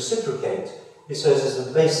means you reciprocate, he says, is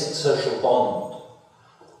the basic social bond.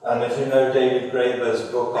 And if you know David Graeber's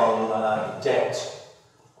book on debt,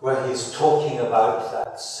 where he's talking about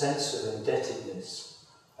that sense of indebtedness,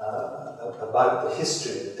 about the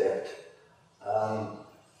history of debt,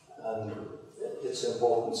 and its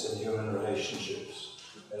importance in human relationships.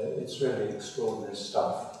 It's really extraordinary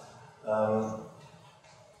stuff.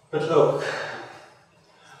 But look,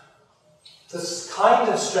 this kind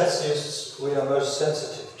of stresses we are most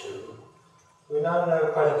sensitive to, we now know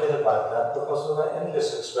quite a bit about that because there were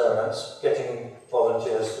endless experiments getting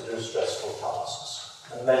volunteers to do stressful tasks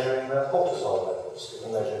and measuring their cortisol levels. You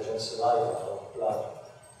can measure it in saliva or blood.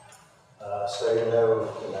 So you know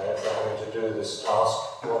if they're having to do this task,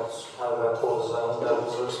 how their cortisol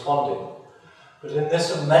levels are responding. But in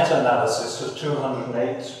this meta-analysis of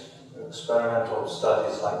 208 experimental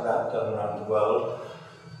studies like that done around the world,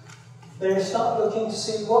 they start looking to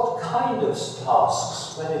see what kind of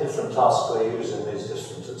tasks, many different tasks they use in these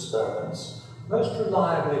different experiments, most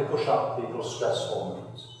reliably push up people's stress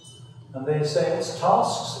hormones. And they say it's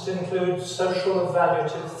tasks that include social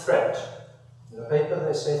evaluative threat. In the paper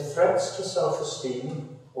they say threats to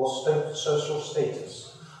self-esteem or social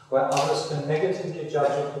status, where others can negatively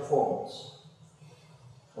judge your performance.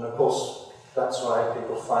 And of course, that's why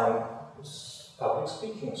people find public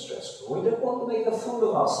speaking stressful. We don't want to make a fool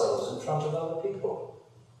of ourselves in front of other people.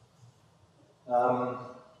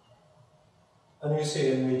 And you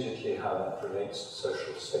see immediately how that relates to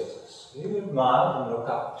social status. You admire and look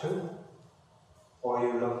up to, or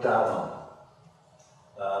you look down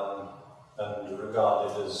on, and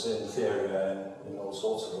regarded as inferior in all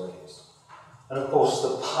sorts of ways. And of course,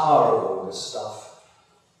 the power of all this stuff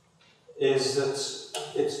is that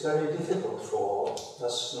it's very difficult for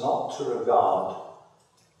us not to regard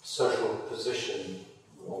social position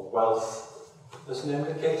or wealth as an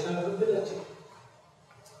indicator of ability.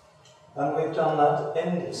 And we've done that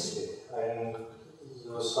endlessly. And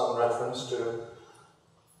there was some reference to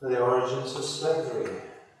the origins of slavery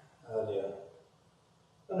earlier.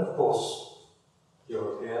 And of course,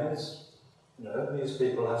 Europeans, you know, these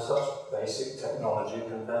people have such basic technology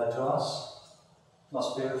compared to us.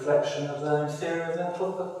 Must be a reflection of their inferior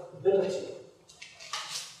mental ability.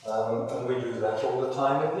 And we do that all the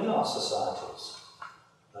time within our societies.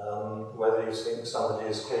 Whether you think somebody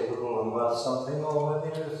is capable and worth something, or whether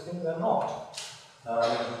you think they're not.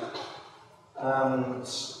 And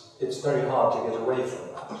it's very hard to get away from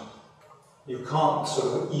that. You can't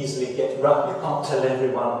sort of easily get right. You can't tell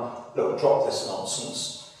everyone, look, drop this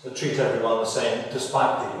nonsense, treat everyone the same,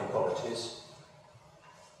 despite the inequalities.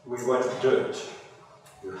 We won't do it.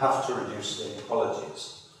 You have to reduce the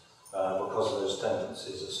inequalities because those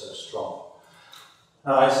tendencies are so strong.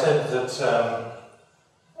 Now, I said that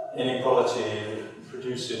inequality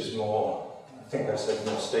produces more, I think I said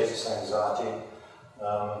more status anxiety.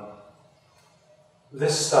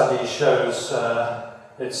 This study shows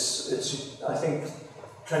it's I think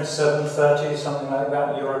 27, 30, something like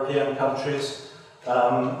that, European countries,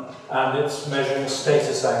 and it's measuring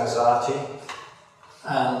status anxiety.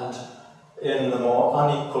 And in the more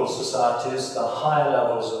unequal societies, the higher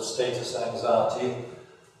levels of status anxiety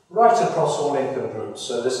right across all income groups.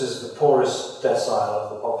 So this is the poorest decile of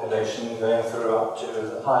the population going through up to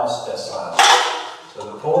the highest decile.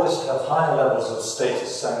 So the poorest have higher levels of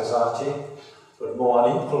status anxiety, but more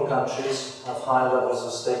unequal countries have higher levels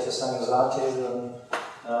of status anxiety than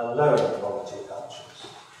low inequality countries.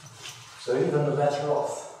 So even the better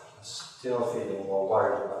off still feeling more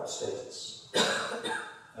worried about status.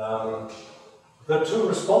 There are two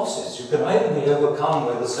responses. You can either be overcome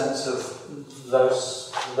with a sense of low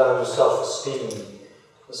self-esteem,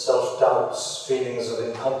 self-doubts, feelings of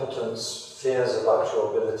incompetence, fears about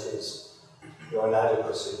your abilities, your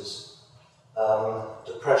inadequacies,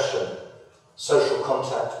 depression. Social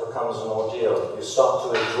contact becomes an ordeal. You start to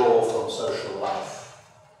withdraw from social life.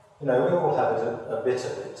 You know, we all have a bit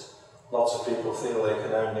of it. Lots of people feel they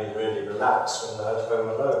can only really relax when they're at home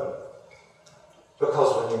alone. Because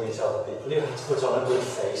when you meet other people, you have to put on a good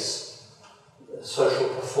face, social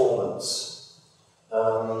performance.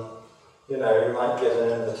 You know, you might get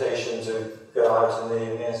an invitation to go out in the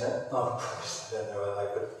evening and say, oh Christ, I don't know whether I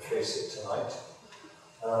could face it tonight.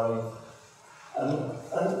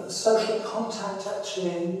 And social contact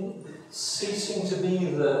actually ceasing to be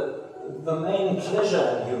the main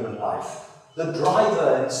pleasure in human life, the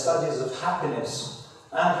driver in studies of happiness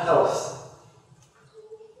and health,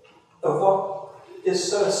 of what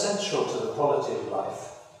is so essential to the quality of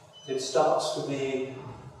life. It starts to be,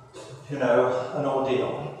 you know, an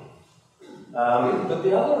ordeal. But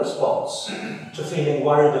the other response to feeling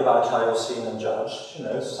worried about how you're seen and judged, you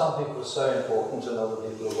know, some people are so important and other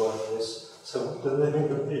people are worthless, so what do they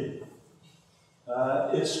think of me?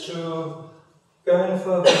 Is to go in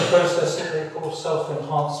for a process that they call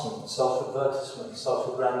self-enhancement, self-advertisement,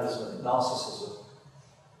 self-aggrandizement, narcissism.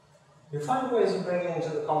 You find ways of bringing into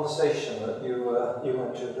the conversation that you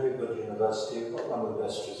went to a very good university, you got one of the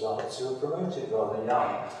best results, you were promoted rather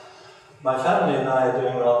young. My family and I are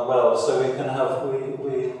doing rather well, so we can have,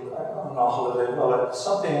 we on our holiday, well, it's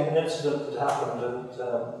something, an incident that happened at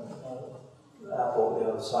the airport the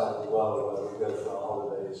other side of the world where we go for our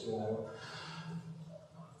holidays, you know.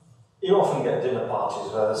 You often get dinner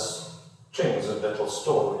parties where there's strings of little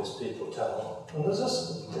stories people tell, and there's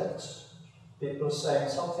this text. People are saying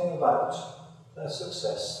something about their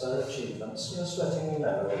success, their achievements, just letting you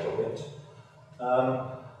know a little bit.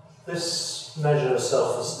 This measure of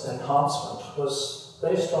self-enhancement was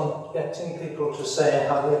based on getting people to say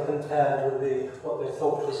how they compared with what they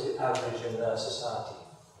thought was the average in their society.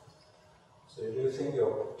 So do you think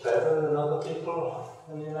you're cleverer than other people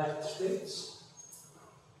in the United States?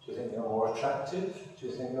 Do you think you're more attractive? Do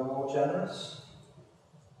you think you're more generous?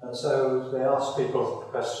 And so they ask people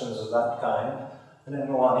questions of that kind, and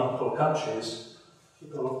in more unequal countries,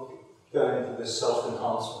 people go into this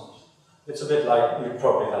self-enhancement. It's a bit like, you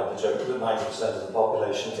probably had the joke that 90% of the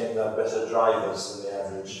population think they're better drivers than the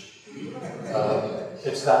average.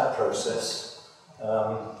 It's that process.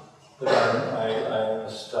 But I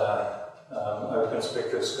must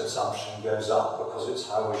conspicuous consumption goes up because it's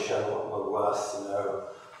how we show what we're worth, you know,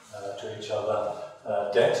 to each other.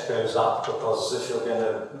 Debt goes up because if you're going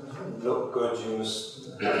to look good, you must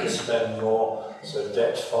have to spend more, so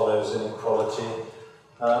debt follows inequality.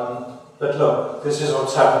 But look, this is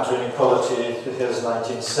what's happened to inequality. Here's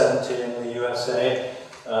 1970 in the USA.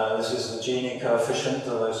 This is the Gini coefficient,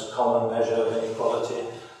 the most common measure of inequality.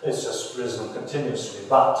 It's just risen continuously.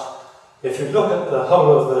 But if you look at the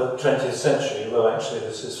whole of the 20th century, well, actually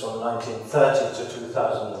this is from 1930 to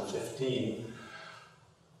 2015,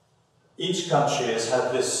 each country has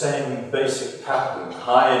had this same basic pattern,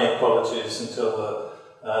 high inequalities until the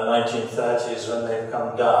 1930s when they've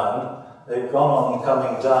come down. They've gone on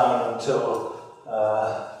coming down until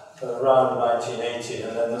around 1980,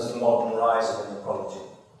 and then there's the modern rise of inequality.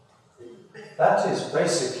 That is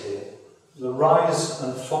basically the rise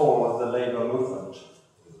and fall of the labour movement.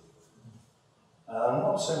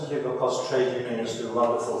 Not simply because trade unions do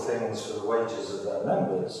wonderful things for the wages of their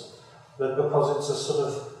members, but because it's a sort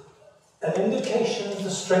of an indication of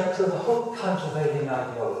the strength of the whole countervailing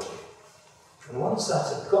ideology. And once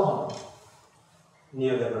that's gone,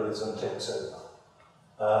 neoliberalism takes over.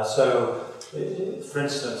 So, for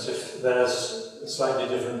instance, if there's a slightly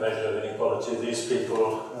different measure of inequality, these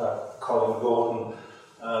people, Colin Gordon,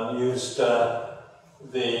 used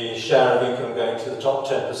the share of income going to the top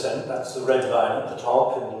 10%, that's the red line at the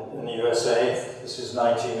top in the USA. This is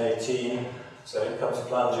 1918. So it comes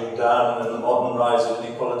plunging down, and then the modern rise of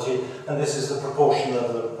inequality, and this is the proportion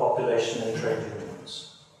of the population in trade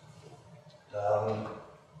unions.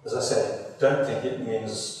 As I say, don't think it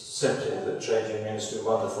means simply that trade unions do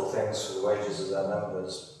wonderful things for the wages of their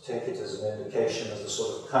members. Take it as an indication of the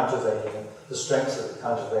sort of countervailing, the strength of the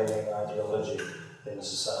countervailing ideology in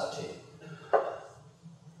society.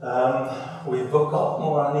 We've got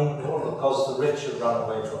more unequal because the rich have run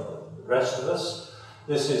away from the rest of us.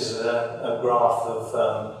 This is a graph of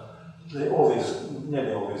nearly all these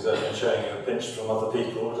I've been showing you are pinched from other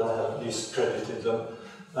people, but I have at least credited them.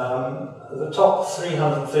 The top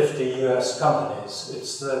 350 US companies,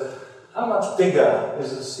 it's how much bigger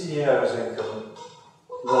is the CEO's income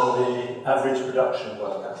than the average production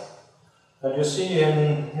worker. And you see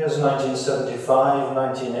here's 1975,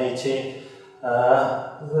 1980,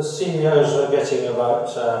 the CEOs were getting about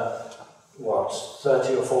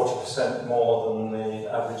 30 or 40% more than the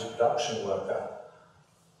average production worker.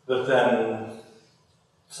 But then,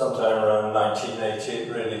 sometime around 1980, it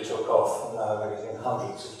really took off, and now they're getting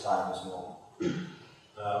hundreds of times more.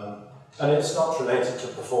 And it's not related to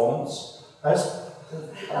performance. I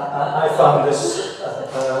found this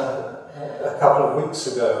a couple of weeks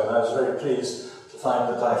ago, and I was very pleased to find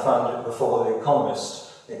that I found it before The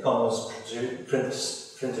Economist. The Economist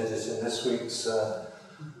printed it in this week's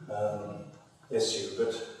issue,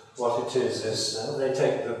 but what it is they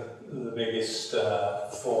take the biggest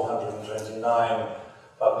 429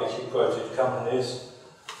 publicly quoted companies,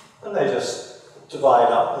 and they just divide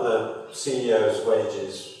up the CEO's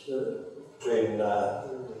wages between the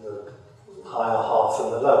higher half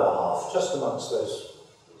and the lower half, just amongst those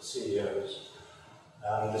CEOs.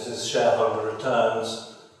 And this is shareholder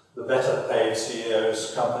returns. The better paid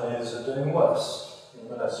CEOs' companies are doing worse,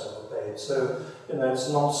 the less overpaid. So, you know, it's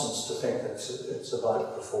nonsense to think that it's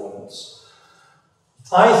about performance.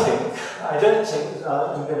 I'm going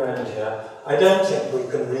to end here, I don't think we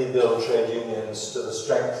can rebuild trade unions to the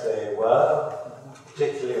strength they were,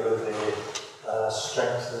 particularly with the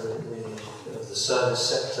strength of the service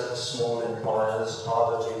sector, small employers,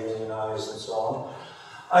 harder to unionize and so on.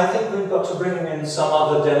 I think we've got to bring in some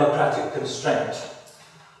other democratic constraint.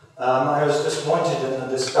 I was disappointed in the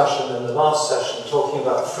discussion in the last session talking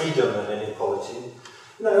about freedom and inequality.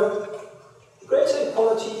 You know, greater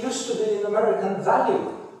equality used to be an American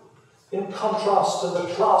value, in contrast to the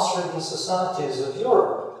class-ridden societies of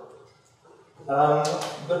Europe.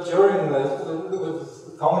 But during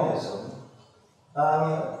with communism,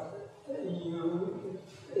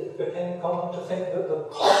 it became common to think that the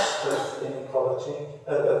cost of inequality,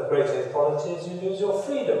 of greater equality, is you lose your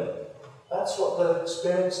freedom. That's what the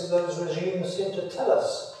experience of those regimes seem to tell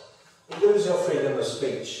us. You lose your freedom of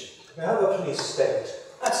speech. You have a police state.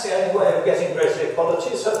 That's the only way of getting greater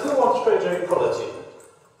equality. So who wants greater equality?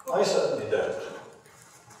 I certainly don't.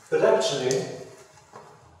 But actually,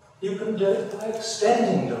 you can do it by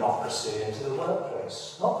extending democracy into the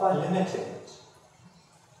workplace, not by limiting it.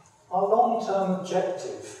 Our long-term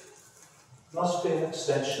objective must be an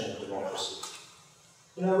extension of democracy.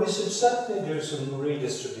 You know, we should certainly do some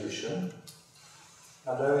redistribution,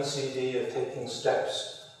 and OECD are taking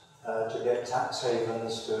steps to get tax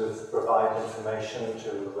havens to provide information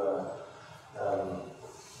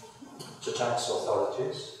to tax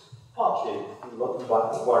authorities, partly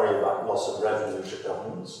worry about loss of revenue to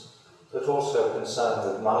governments, but also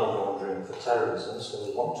concerned with money laundering for terrorism, so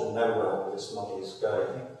they want to know where all this money is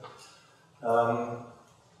going.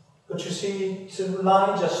 But you see, to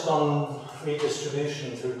rely just on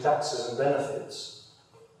redistribution through taxes and benefits,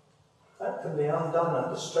 that can be undone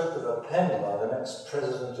at the stroke of a pen by the next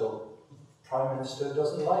president or prime minister who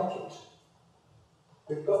doesn't like it.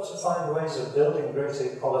 We've got to find ways of building greater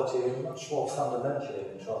equality much more fundamentally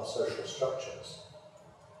into our social structures.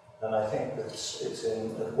 And I think that it's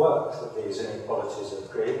at work that these inequalities are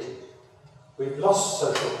created. We've lost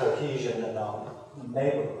social cohesion in our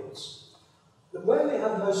neighbourhoods. But where we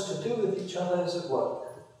have most to do with each other is at work.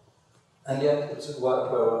 And yet it's at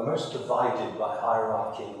work where we're most divided by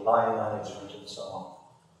hierarchy, line management, and so on.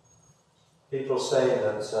 People say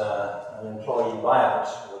that an employee buyout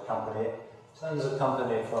of a company turns a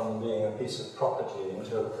company from being a piece of property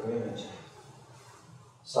into a community.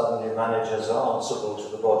 Suddenly managers are answerable to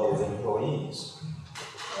the body of employees.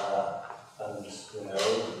 And, you know,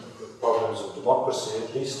 the problems of democracy,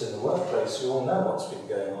 at least in the workplace, you all know what's been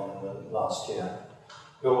going on in the last year.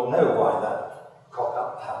 You all know why that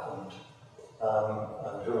cock-up happened,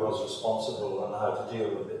 and who was responsible and how to deal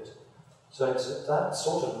with it. So it's at that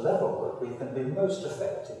sort of level that we can be most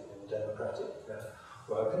effective in democratic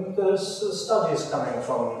work. And there's studies coming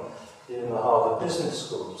from the Harvard Business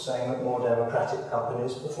School saying that more democratic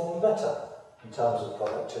companies perform better in terms of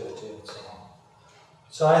productivity and so on.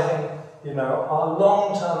 So I think, you know, our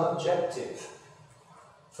long-term objective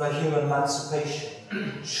for human emancipation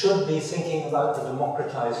should be thinking about the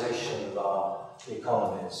democratization of our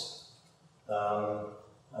economies.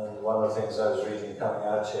 And one of the things I was reading coming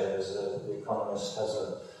out here is that The Economist has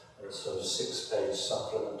a sort of 6-page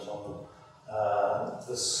supplement on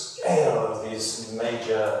the scale of these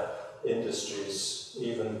major industries,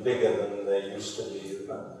 even bigger than they used to be.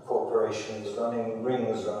 Corporations running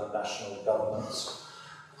rings around national governments,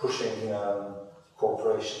 pushing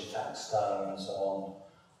corporation tax down and so on.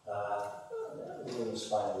 We must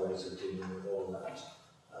find ways of dealing with all that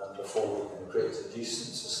before we can create a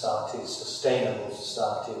decent society, sustainable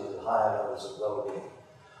society with higher levels of well-being.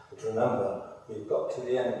 But remember, we've got to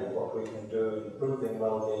the end of what we can do, improving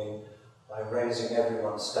well-being by raising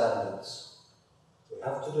everyone's standards. We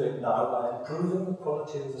have to do it now by improving the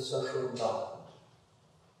quality of the social environment.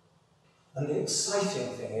 And the exciting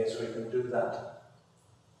thing is we can do that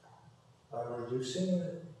by reducing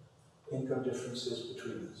the income differences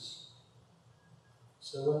between us.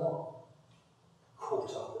 So we're not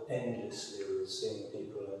caught up endlessly with seeing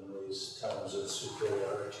people in these terms of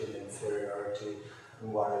superiority and inferiority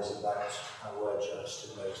and worries about how we're judged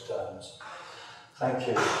in those terms. Thank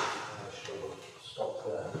you. I shall stop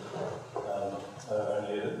there.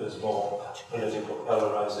 Only that there's more political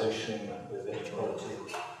polarization with inequality.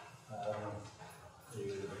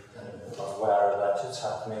 You are aware of that. It's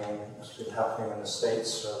happening. It's been happening in the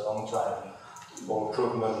States for a long time. Paul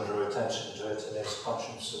Krugman drew attention to it in his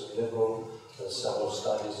Conscience of the Liberal. There's several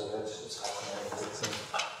studies of it. It's happening in Britain.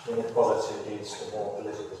 Inequality leads to more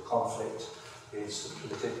political conflict, leads to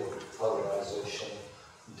political polarization,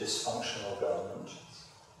 dysfunctional government.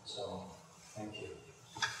 So, thank you.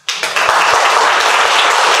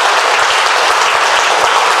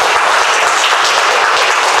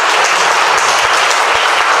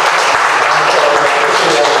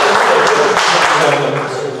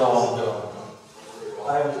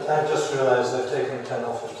 I just realized they've taken 10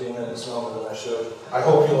 or 15 minutes longer than I should. I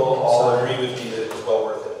hope you'll all agree with me that it was well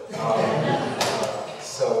worth it.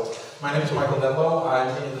 So, my name is Michael Neblo. I'm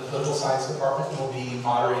in the Political Science Department and will be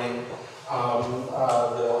moderating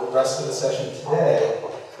the rest of the session today.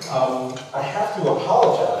 I have to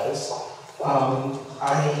apologize.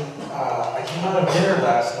 I came out of dinner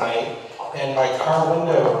last night and my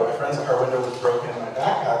friend's car window was broken and my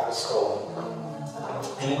backpack was stolen.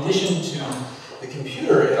 In addition to the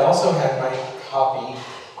computer, it also had my copy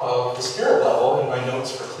of the spirit level and my notes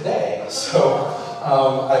for today. So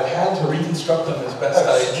I've had to reconstruct them as best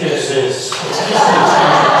I can. Excuses. That's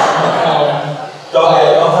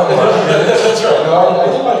right. No, I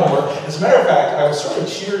did my homework. As a matter of fact, I was sort of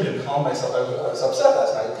cheered and calmed myself. I was upset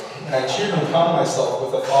last night, and I cheered and calmed myself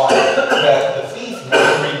with the thought that the thief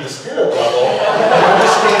might read the spirit level and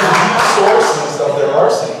understand the deep sources of their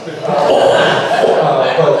arson.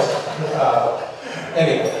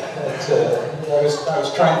 Anyway, I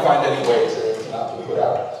was trying to find any ways that it not be put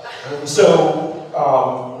out. So,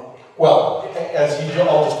 well, as you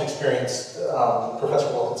all just experienced, Professor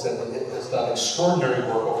Wilkinson has done extraordinary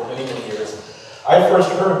work over many, many years. I first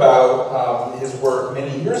heard about his work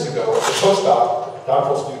many years ago as a postdoc,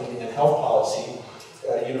 doctoral student in health policy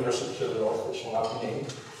at University person to the north, which will not be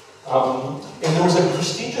named. And there was a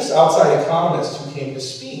prestigious outside economist who came to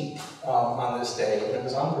speak on this day, and it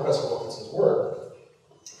was on Professor Wilkinson's work.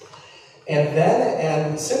 And then,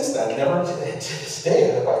 and since then, never to this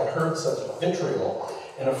day have I heard such vitriol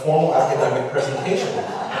in a formal academic presentation.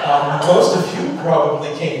 Most of you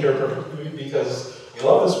probably came here because you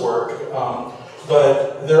love this work,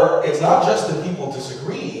 but it's not just that people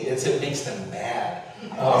disagree, it makes them mad.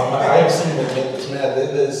 I have seen them make this mad.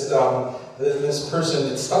 This person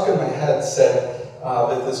that stuck in my head said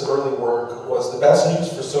that this early work was the best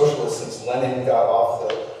news for socialists since Lenin got off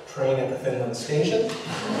the train at the Finland station,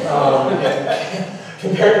 and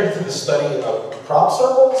compared it to the study of crop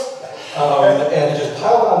circles, and just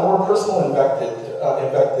piled on more personal invective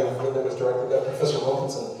that was directed at Professor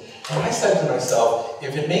Wilkinson. And I said to myself,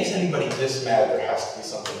 if it makes anybody this mad, there has to be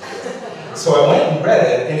something to it. So I went and read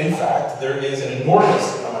it, and in fact, there is an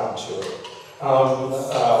enormous amount to it. I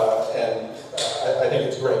think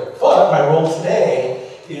it's great. But my role today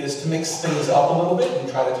is to mix things up a little bit and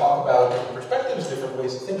try to talk about different perspectives, different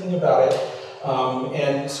ways of thinking about it.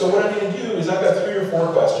 And so what I'm going to do is I've got 3 or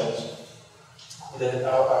 4 questions that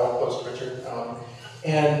I will pose to Richard.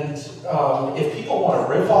 And if people want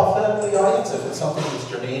to riff off them in the audience, if it's something that's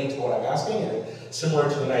germane to what I'm asking and similar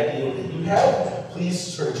to an idea that you have, please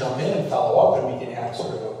sort of jump in and follow up, and we can have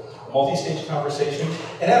sort of a multi-stage conversation.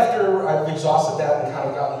 And after I've exhausted that and kind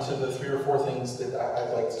of gotten to the 3 or 4 things that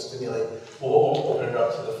I'd like to stimulate, we'll open it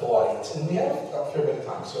up to the full audience. And we have a fair bit of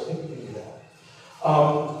time, so I think we can do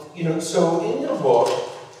that. So in your book,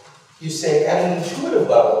 you say, at an intuitive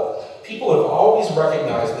level, people have always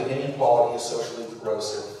recognized that inequality is socially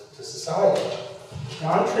corrosive to society.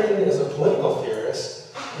 Now, I'm trained as a political theorist.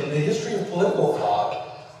 In the history of political thought,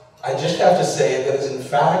 I just have to say that is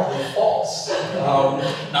emphatically false.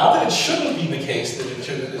 Not that it shouldn't be the case that it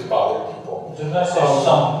shouldn't bother people. Did I say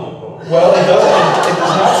some people? Well, it does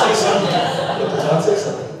not say some people. It does not say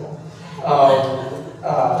some people.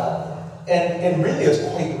 And really, it's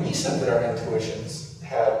quite recent that our intuitions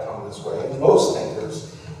have come this way. And most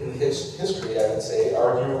thinkers in history, I would say,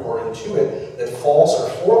 argue or intuit that false or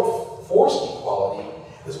forced equality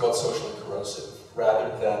is what's socially corrosive,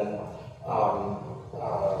 rather than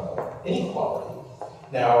inequality.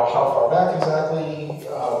 Now, how far back exactly, I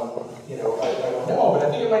don't know, but I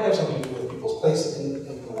think it might have something to do with people's place in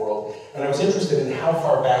the world. And I was interested in how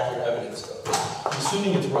far back your evidence goes. I'm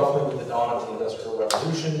assuming it's roughly with the dawn of the Industrial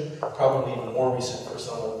Revolution, probably even more recent for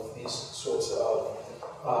some of these sorts of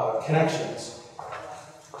connections.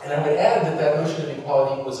 And I would add that notion of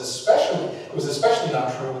equality was especially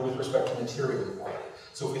not true with respect to material equality.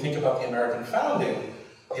 So if we think about the American founding,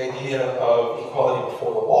 the idea of equality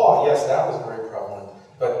before the law, yes, that was very prevalent,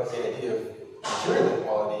 but the idea of material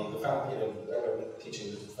equality, I'm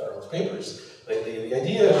teaching the Federalist Papers, the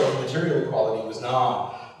idea of material equality was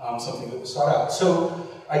not something that was sought out. So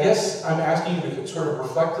I guess I'm asking you to sort of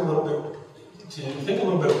reflect a little bit, to think a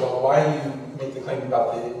little bit about why you make the claim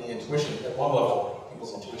about the intuition. At one level,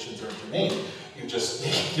 people's intuitions are germane. You've just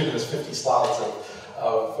given us 50 slides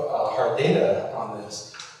of hard data on this.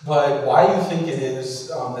 But why you think it is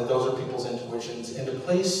that those are people's intuitions, and to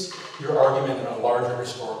place your argument in a larger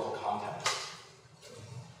historical context.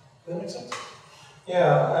 Does that make sense?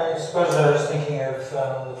 Yeah, I suppose I was thinking of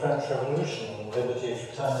the French Revolution, liberty,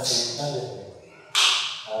 fraternity, equality,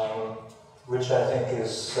 which I think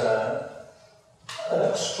is an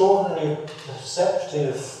extraordinarily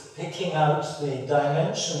perceptive picking out the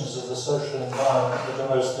dimensions of the social environment that are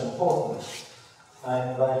most important.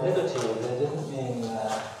 And by liberty, they didn't mean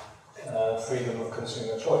freedom of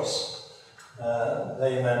consumer choice.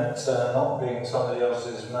 They meant not being somebody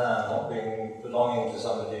else's man, not belonging to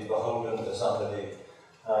somebody, beholden to somebody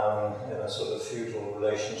in a sort of feudal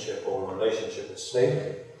relationship or relationship with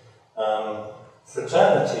slavery.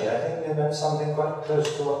 Fraternity, I think they meant something quite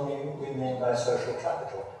close to what we mean by social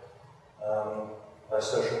capital, by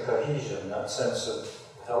social cohesion, that sense of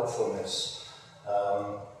helpfulness.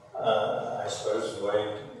 I suppose the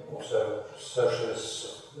way also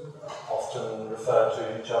socialists often refer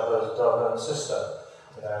to each other as brother and sister.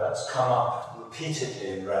 That's come up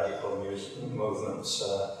repeatedly in radical movements,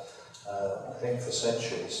 I think for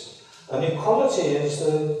centuries. And equality is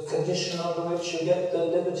the condition under which you get the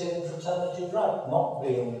liberty and fraternity right, not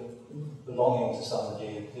belonging to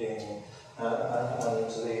somebody, and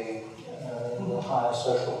the higher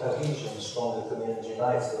social cohesion, stronger community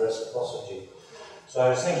life, the reciprocity. So I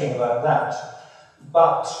was thinking about that,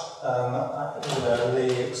 but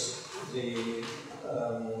the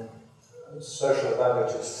social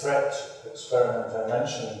evaluative threat experiment I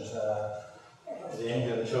mentioned, the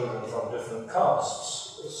Indian children from different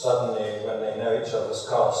castes, suddenly, when they know each other's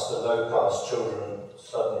caste, the low-caste children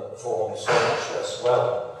suddenly perform so much less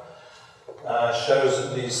well. Shows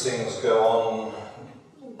that these things go on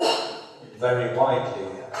very widely.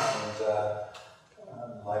 And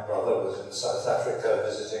my brother was in South Africa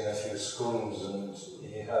visiting a few schools, and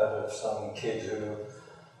he heard of some kid who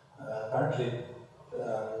apparently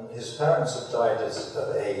his parents had died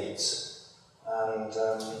of AIDS, and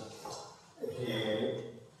he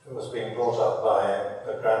was being brought up by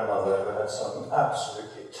a grandmother who had some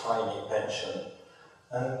absolutely tiny pension.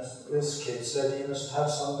 And this kid said he must have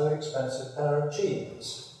some very expensive pair of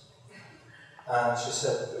jeans. And she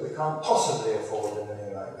said, we can't possibly afford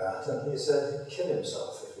anything like that. And he said he'd kill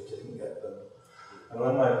himself if he didn't get them. And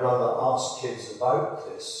when my brother asked kids about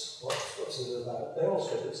this, what's it about? They all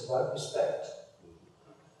said it's about respect.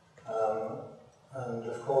 And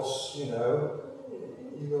of course, you know,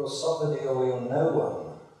 you're somebody or you're no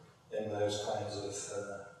one in those kinds of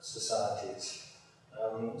societies.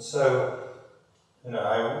 So, you know,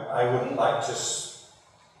 I wouldn't like to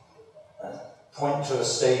point to a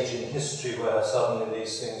stage in history where suddenly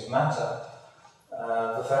these things matter.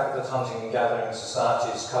 The fact that hunting and gathering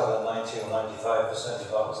societies cover 90 or 95%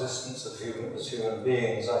 of our existence as human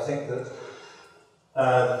beings, I think that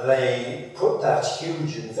they put that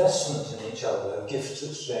huge investment in each other, gift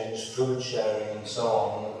exchange, food sharing and so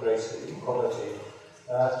on, greater equality,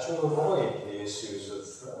 to avoid the issues of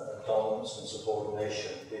dominance and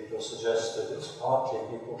subordination. People suggest that it's partly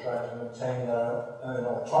people trying to maintain their own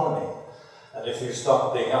autonomy. And if you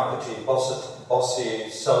start being uppity, bossy,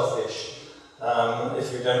 selfish,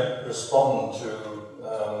 if you don't respond to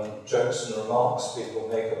jokes and remarks people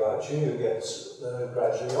make about you, you get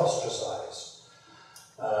gradually ostracized.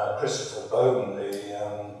 Christopher Bowden, the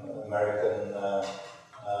American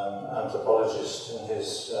anthropologist, in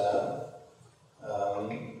his, I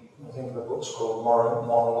think the book's called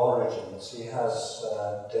Moral Origins, he has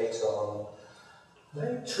data on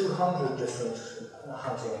maybe 200 different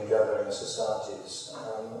hunting and gathering societies.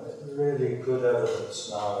 Really good evidence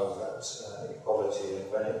now of that equality, and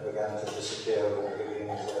when it began to disappear at the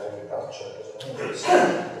beginning of agriculture, but I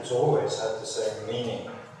think it's always had the same meaning.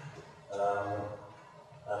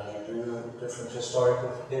 And you do different historical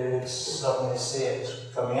periods, suddenly see it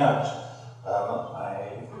coming out.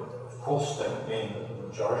 I, of course, don't mean that the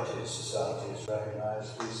majority of societies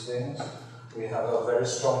recognise these things. We have a very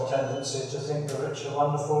strong tendency to think the rich are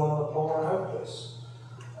wonderful and the poor are hopeless.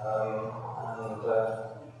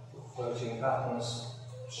 Voting patterns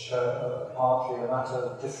show partly a matter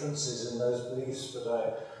of differences in those beliefs, but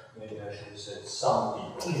maybe I should have said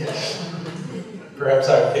some people. Yes. Perhaps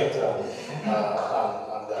I picked on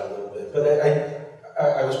that a little bit. But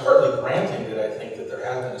I was partly granting that I think that there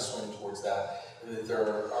has been a swing towards that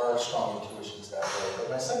there are strong intuitions that way. But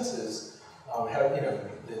my sense is,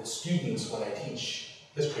 that students, when I teach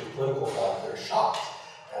history of political thought, they're shocked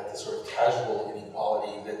at the sort of casual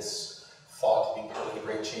inequality that's thought to be part of the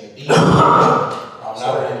great chain of being. Not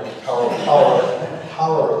only to be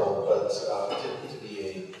tolerable, but to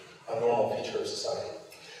be a normal feature of society.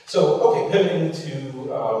 So, okay, pivoting to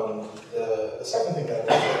the second thing that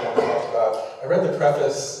I want to talk about. I read the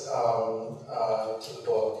preface to the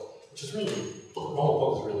book, which is really, the whole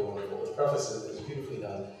book is really wonderful. The preface is beautifully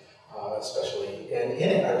done, especially. And in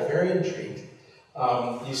it, I was very intrigued.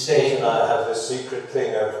 You say... And I have this secret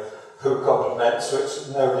thing of who compliments which,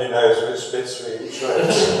 nobody knows which bits we each read.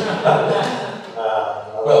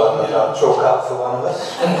 I'll chalk up for one of us.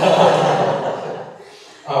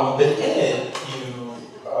 But in it, you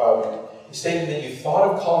stated that you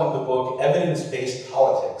thought of calling the book evidence-based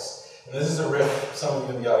politics. And this is a riff, some of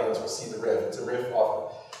you in the audience will see the riff. It's a riff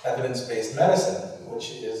off of evidence-based medicine,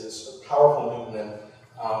 which is this powerful movement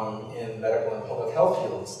in medical and public health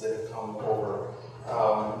fields that have come over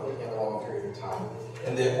in a long period of time.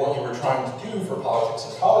 And that what you were trying to do for politics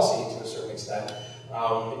and policy, to a certain extent,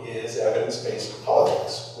 is evidence-based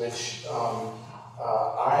politics, which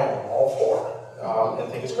I am all for and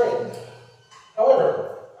think is great.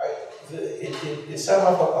 However, it set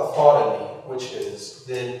off a thought in me, which is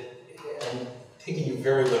that, I'm taking you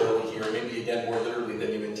very literally here, maybe again more literally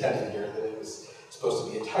than you intended here, that it was supposed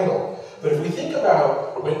to be a title. But if we think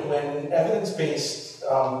about when evidence-based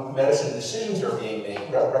medicine decisions are being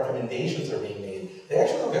made, recommendations are being made, they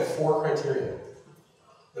actually look at 4 criteria.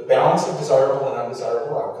 The balance of desirable and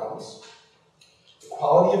undesirable outcomes, the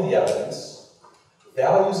quality of the evidence,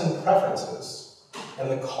 values and preferences, and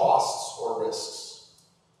the costs or risks.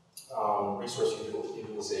 Resource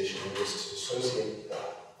utilization and risks associated with that.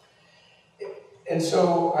 And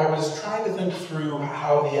so I was trying to think through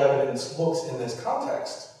how the evidence looks in this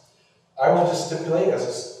context. I will just stipulate,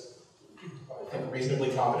 as I think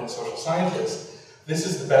reasonably competent social scientist, this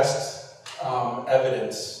is the best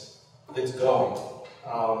evidence that's going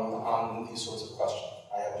on these sorts of questions.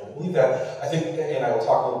 I happen to believe that. I think, and I will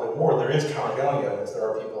talk a little bit more, there is countervailing evidence. There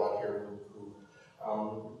are people out here who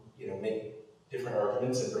you know, make different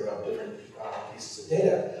arguments and bring up different pieces of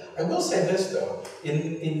data. I will say this, though.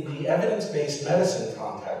 In the evidence-based medicine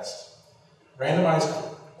context, randomized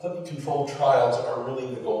controlled trials are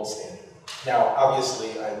really the gold standard. Now,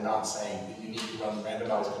 obviously, I'm not saying that you need to run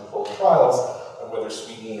randomized controlled trials on whether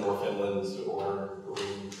Sweden or Finland or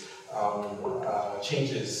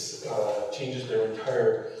changes their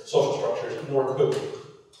entire social structures, nor could we.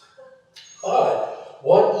 But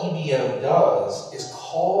what EBM does is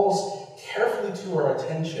calls carefully to our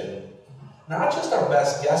attention not just our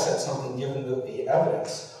best guess at something given the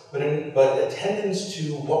evidence, but attendance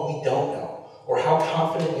to what we don't know, or how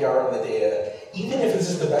confident we are in the data, even if this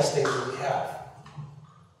is the best data we have.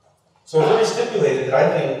 So I've already stipulated that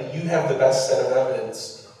I think you have the best set of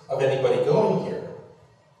evidence of anybody going here.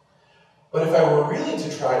 But if I were really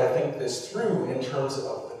to try to think this through in terms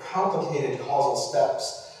of the complicated causal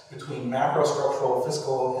steps between macrostructural,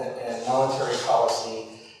 fiscal, and monetary policy,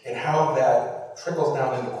 and how that trickles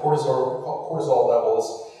down into cortisol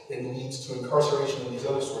levels and leads to incarceration and these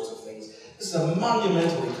other sorts of things, this is a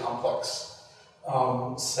monumentally complex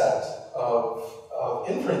set of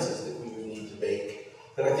inferences that we would need to make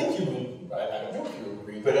that I think you would, I don't know if you would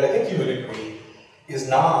agree, but I think you would agree is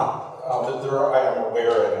not, that I am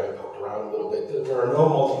aware, and I poked around a little bit, that there are no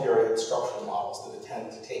multivariate structural models that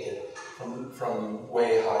attempt to take it from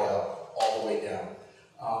way high up all the way down.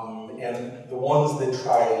 And the ones that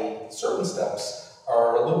try certain steps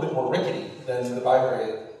are a little bit more rickety than the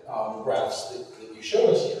bivariate graphs that you showed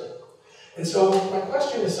us here. And so my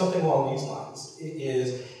question is something along these lines,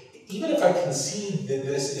 is even if I concede that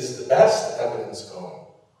this is the best evidence going,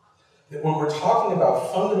 that when we're talking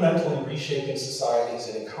about fundamentally reshaping societies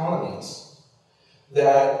and economies,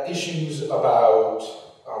 that issues about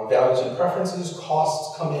values and preferences,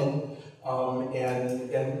 costs come in,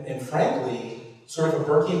 and frankly, sort of a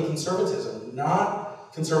Burkean conservatism,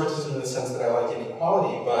 not conservatism in the sense that I like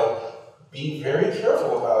inequality, but being very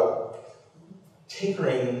careful about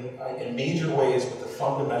tinkering in major ways with the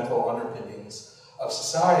fundamental underpinnings of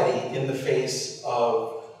society in the face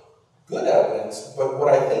of good evidence, but what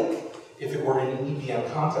I think, if it were in an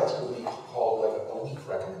EBM context, would be called like a weak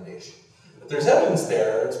recommendation. If there's evidence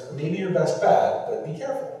there, it's maybe your best bet, but be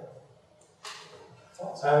careful.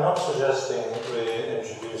 I'm not suggesting we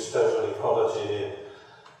introduce total equality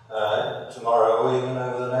tomorrow or even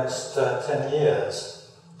over the next 10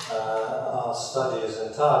 years. Our study is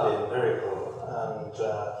entirely empirical,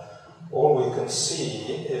 and all we can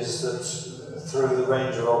see is that through the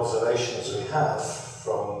range of observations we have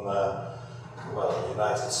from well, the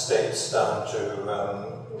United States down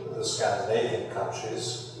to the Scandinavian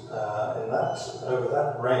countries, over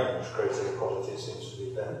that range, greater equality seems to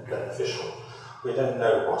be beneficial. We don't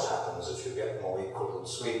know what happens if you get more equal than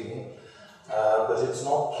Sweden, but it's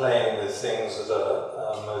not playing with things that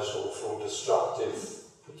are most awful, destructive,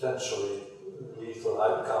 potentially lethal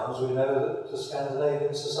outcomes. We know that the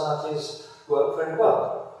Scandinavian societies work very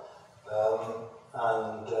well.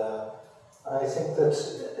 I think that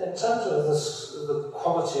in terms of the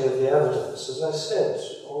quality of the evidence, as I said,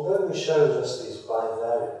 although we showed just these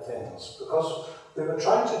bivariate things, because we were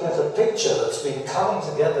trying to get a picture that's been coming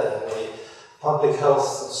together in the public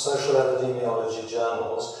health and social epidemiology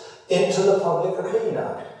journals into the public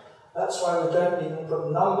arena. That's why we don't even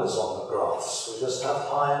put numbers on the graphs, we just have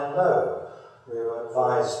high and low. We were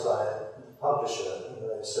advised by the publisher, and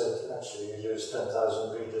they said, actually you use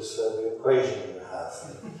 10,000 readers for the equation you have,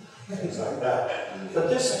 things like that. But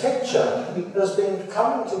this picture has been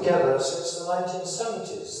coming together since the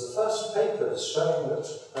 1970s. The first papers showing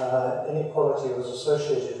that inequality was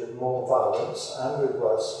associated with more violence and with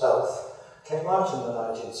worse health came out in the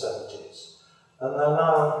 1970s. And then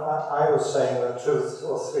now, I was saying there are 200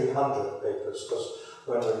 or 300 papers, because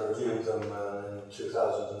when we reviewed them in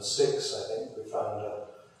 2006, I think we found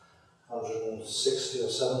 160 or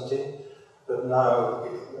 70. But now,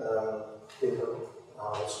 people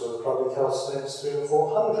at School of Public Health say it's 300 or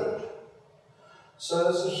 400. So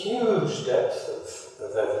there's a huge depth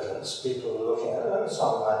of evidence people are looking at, and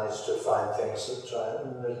some manage to find things that try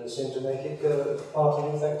and really seem to make it party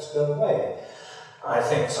effects go away. I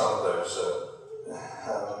think some of those are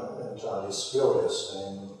entirely spurious. I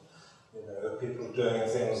mean, you know, people doing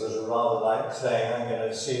things that are rather like saying, I'm going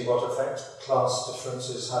to see what effect class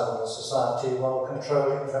differences have on the society while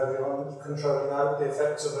controlling out the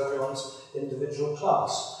effects of everyone's individual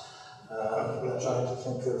class. They're trying to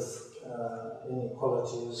think of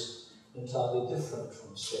inequality as entirely different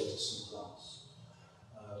from status and class,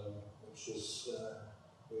 which is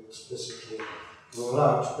we explicitly rule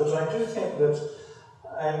out. But I do think that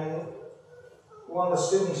while a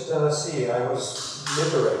student at LSE, I was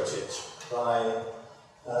liberated by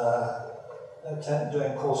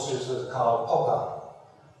doing courses with Karl Popper,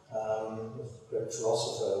 the great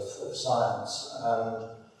philosopher of science, and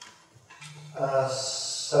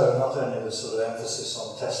so not only the sort of emphasis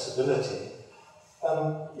on testability,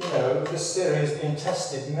 you know, this theory has been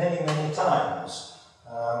tested many, many times.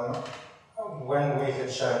 When we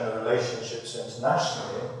had shown the relationships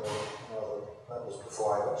internationally, well, that was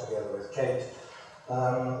before I got together with Kate,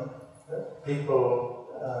 people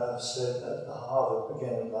said at the Harvard,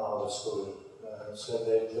 again at the Harvard School, said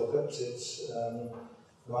they'd look at it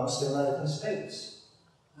amongst the American states.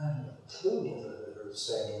 I had no clue whether they were the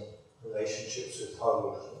same relationships with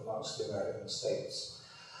hold amongst the American states.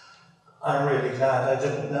 I'm really glad I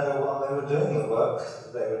didn't know while they were doing the work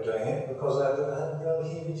that they were doing it, because I would have had real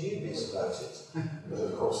heebie-jeebies about it. But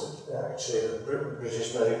of course, actually, the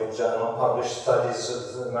British Medical Journal published studies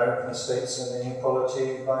of the American states and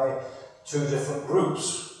inequality by two different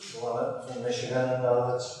groups, one at Michigan and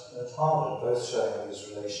another at Harvard, both showing these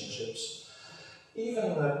relationships.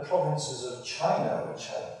 Even the provinces of China, which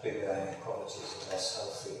had bigger inequalities, are less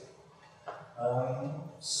healthy.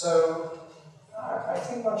 So I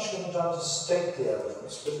think one shouldn't understate the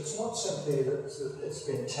evidence, but it's not simply that it's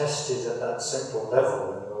been tested at that simple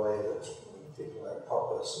level in the way that people like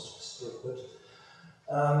Popper suggested, but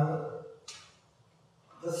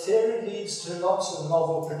the theory leads to lots of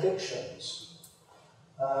novel predictions.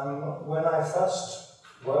 When I first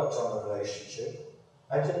worked on the relationship,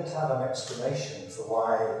 I didn't have an explanation for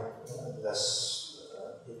why less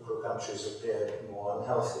equal countries appeared more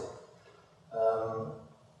unhealthy.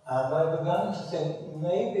 And I began to think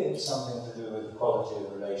maybe it's something to do with quality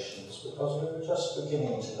of relations, because we were just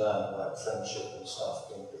beginning to learn about friendship and stuff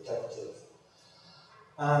being protective.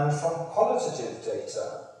 And from qualitative data,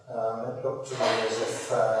 it looked to me as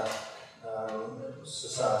if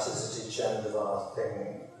societies at each end of our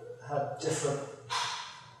thing had different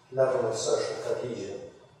level of social cohesion.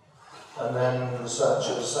 And then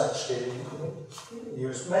researchers actually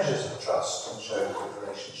used measures of trust and showed that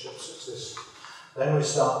relationships exist. Then we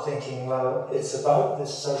start thinking, well, it's about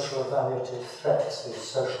this social evaluative threat, these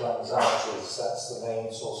social anxieties. That's the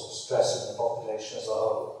main source of stress in the population as a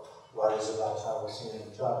whole, worries about how we're seen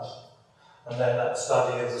and judged. And then that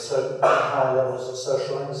study of the high levels of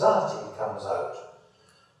social anxiety comes out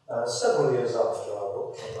several years after our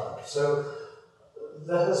book came out. So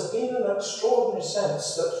there has been an extraordinary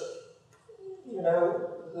sense that, you know,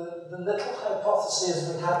 the little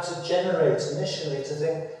hypotheses we had to generate initially to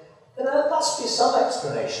think, you know, there must be some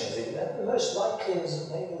explanation. The most likely is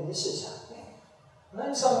that maybe this is happening. And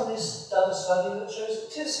then somebody's done a study that shows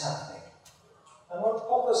it is happening. And what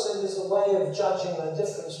Popper said is a way of judging the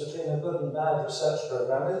difference between a good and bad research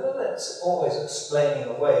program is whether it's always explaining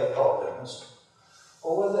away problems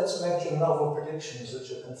or whether it's making novel predictions which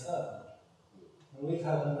are confirmed. And we've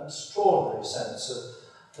had an extraordinary sense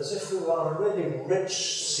of, as if we were a really rich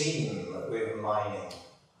seam that we were mining.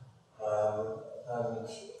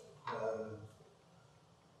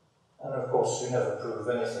 And of course, you never prove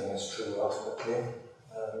anything is true ultimately,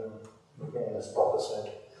 again, as Popper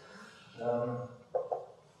said.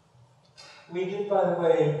 We did, by the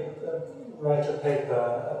way, write a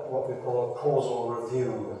paper, what we call a causal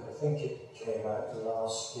review. I think it came out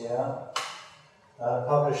last year,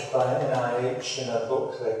 published by NIH in a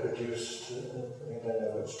book they produced, we don't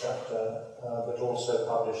know which chapter, but also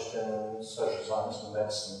published in Social Science and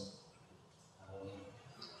Medicine,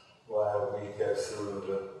 where we go through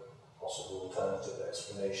the possible alternative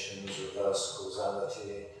explanations, reverse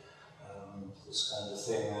causality, this kind of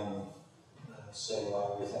thing, and say why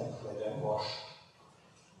we think they don't wash.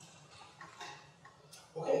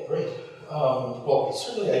 Okay, great. Well,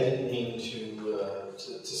 certainly I didn't mean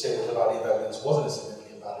to say that the body of evidence wasn't a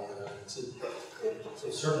significant body of evidence.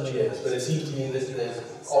 It certainly is, but it seems to me that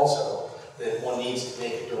also that one needs to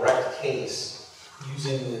make a direct case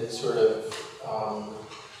using the sort of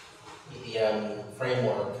EBM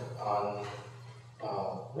framework on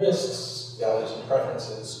risks, values and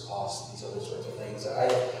preferences, costs, these other sorts of things. I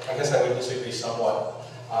guess I would disagree somewhat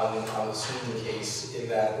on the Sweden case in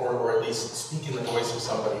that, or at least speak in the voice of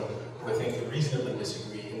somebody who I think could reasonably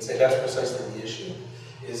disagree and say that's precisely the issue,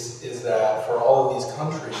 is that for all of these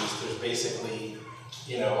countries, there's basically,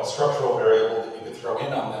 you know, a structural variable that you could throw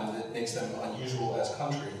in on them that makes them unusual as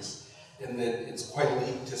countries, and that it's quite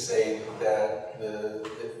elite to say that there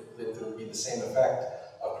would be the same effect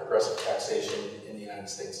of progressive taxation in the United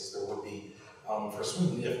States as there would be for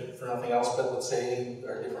Sweden, if for nothing else, but let's say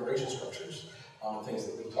our different racial structures, things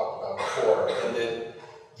that we've talked about before, and that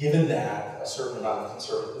given that a certain amount of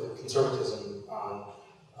conservatism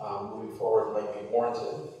moving forward might be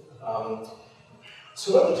warranted.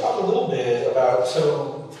 So let me talk a little bit about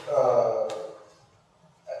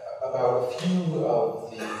about a few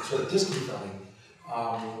of the sort of disconfirming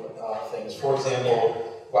things. For example,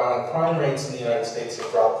 violent crime rates in the United States have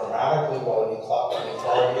dropped dramatically, while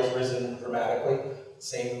inequality has risen dramatically.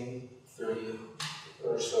 Same 30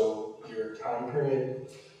 or so year time period.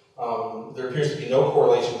 There appears to be no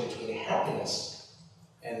correlation between happiness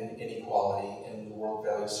and inequality in the World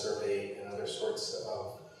Values Survey and other sorts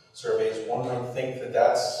of surveys. One might think that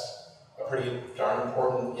that's a pretty darn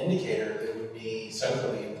important indicator that would be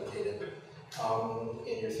centrally implicated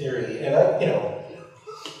in your theory. And I didn't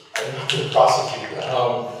have to prosecute,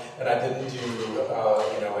 and I didn't do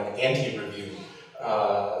an anti-review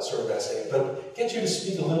sort of essay, but get you to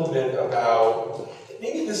speak a little bit about,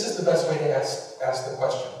 maybe this is the best way to ask the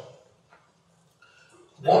question.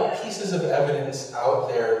 What pieces of evidence out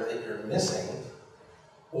there that you're missing,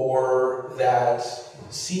 or that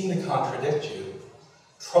seem to contradict you,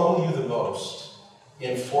 trouble you the most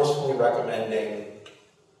in forcefully recommending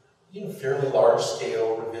fairly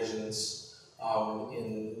large-scale revisions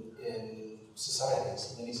in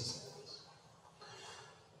societies, many societies?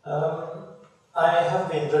 I have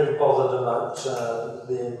been very bothered about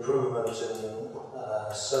the improvement in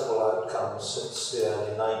several outcomes since the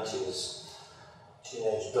early 90s.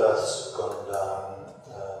 Teenage births have gone down,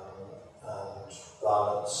 and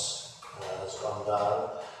violence has gone down.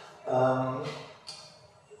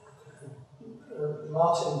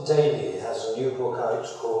 Martin Daly has a new book out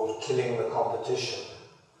called Killing the Competition,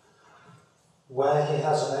 where he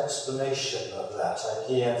has an explanation of that, and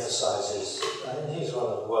he emphasizes, he's one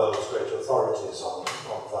of the world's great authorities on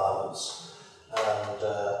violence, and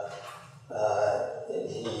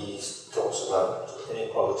he talks about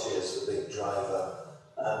inequality as the big driver,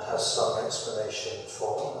 and has some explanation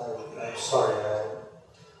for, I'm sorry,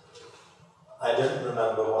 I don't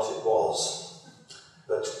remember what it was,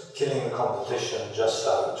 but Killing the Competition, just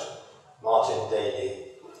out, Martin Daly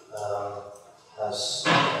has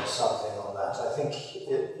something on that. I think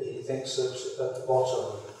he thinks that at the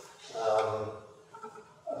bottom,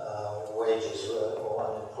 wages or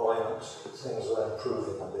unemployment, things were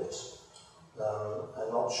improving a bit.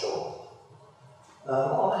 I'm not sure.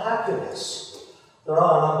 On happiness, there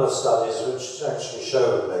are a number of studies which actually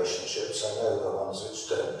show relationships. I know the ones which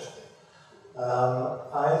don't.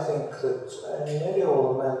 I think that nearly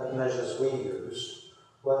all the measures we used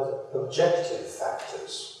were objective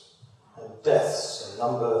factors, and deaths and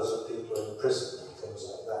numbers of people in prison and things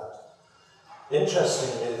like that.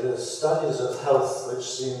 Interestingly, the studies of health which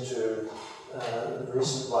seem to, the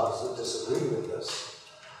recent ones that disagree with this,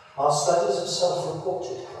 are studies of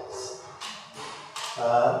self-reported health.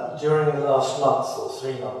 During the last month or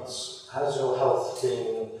 3 months, has your health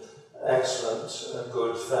been excellent,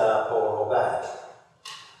 good, fair, poor or bad?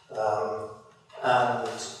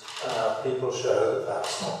 People show that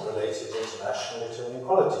that's not related internationally to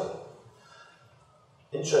inequality.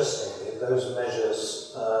 Interestingly, those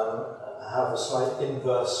measures have a slight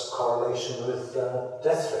inverse correlation with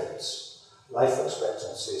death rates, life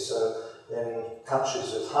expectancy. So in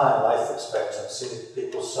countries with higher life expectancy,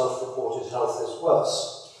 people's self-reported health is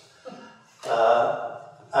worse.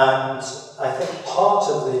 And I think part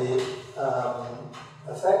of the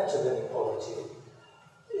effect of inequality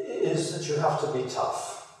is that you have to be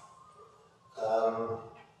tough.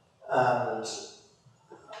 And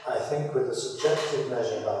I think with a subjective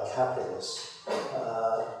measure like happiness,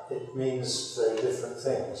 it means very different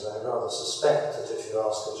things. I rather suspect that if you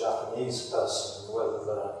ask a Japanese person whether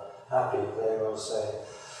they're happy, they will say,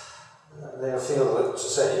 they'll feel that to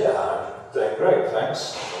say, yeah, I'm doing great,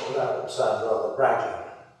 thanks. That would sound rather bragging.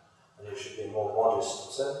 And you should be more modest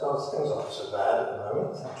and say, oh, things aren't so bad at the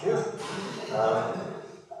moment, thank you.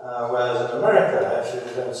 Whereas in America, if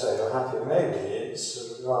you don't say you're happy, maybe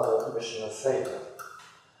it's rather a mission of favour.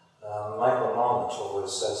 Michael Marmot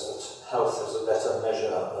always says that health is a better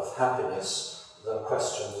measure of happiness than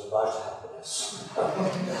questions about happiness.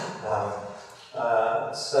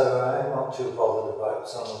 So I'm not too bothered about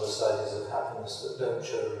some of the studies of happiness that don't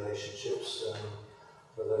show relationships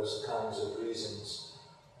for those kinds of reasons.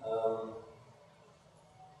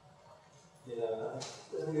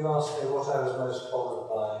 You asked me what I was most bothered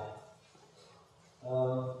by.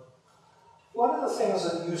 One of the things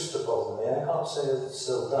that used to bother me, I can't say that it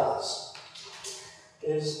still does,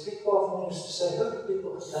 is people often used to say, who do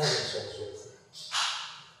people compare themselves with?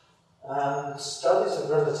 And studies of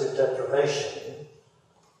relative deprivation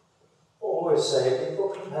always always say people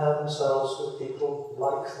compare themselves with people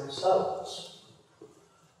like themselves.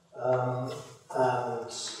 And,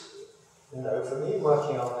 you know, for me,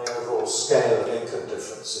 working on the overall scale of income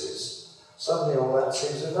differences, suddenly all that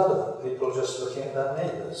seems irrelevant. People are just looking at their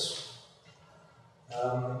neighbours.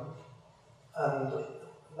 And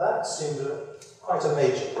that seemed quite a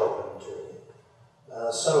major problem to me.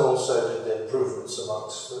 So also did the improvements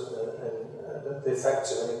amongst the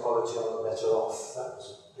effects of inequality on the better off. That was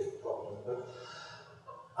a big problem. But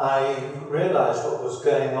I realised what was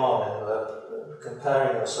going on in the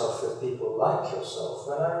comparing yourself with people like yourself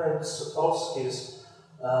when I read Sapolsky's,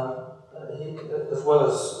 as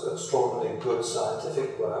well as extraordinarily good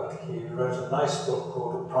scientific work, he wrote a nice book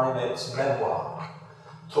called A Primate's Memoir,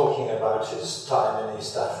 talking about his time in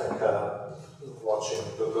East Africa, watching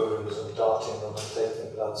baboons and darting them and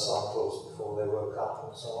taking blood samples before they woke up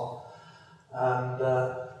and so on. And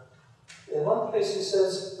in one place he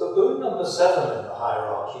says, baboon number 7 in the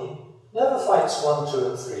hierarchy never fights 1, 2,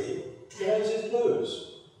 and 3. He knows he'd lose.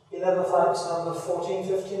 He never fights number 14,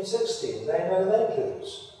 15, 16. They know they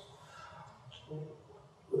lose.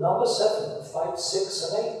 Number 7 fights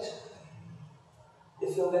 6 and 8.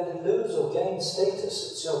 If you're going to lose or gain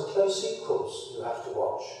status, it's your close equals you have to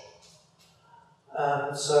watch.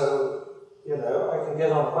 And so, you know, I can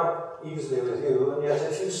get on quite easily with you, and yet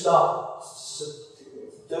if you start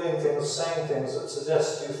doing things, saying things that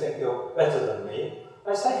suggest you think you're better than me,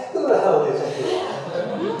 I say, who the hell do you think you are?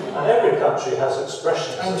 And every country has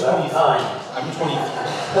expressions of that kind. I'm 23.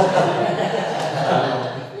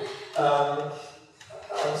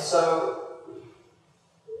 And so,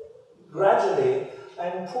 gradually,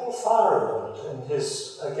 and Paul Feyerabend, in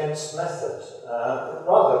his Against Method,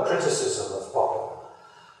 rather criticism of Popper,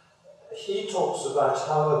 he talks about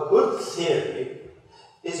how a good theory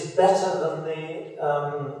is better than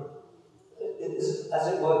is, as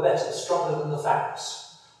it were, better, stronger than the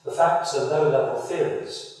facts. The facts are low-level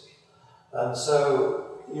theories. And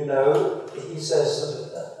so, you know, he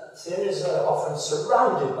says that theories are often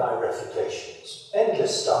surrounded by refutations.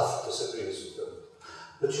 Endless stuff disagrees with them.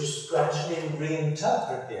 But you gradually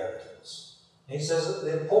reinterpret the evidence. He says that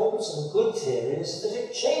the importance of a good theory is that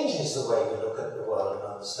it changes the way we look at the world and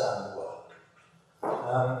understand the world.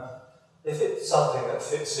 If it's something that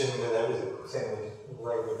fits in with everything, the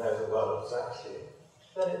way we know the world exactly,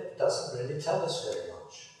 then it doesn't really tell us very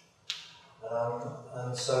much.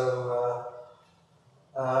 And so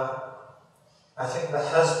I think there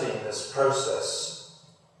has been this process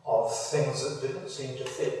of things that didn't seem to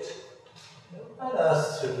fit. On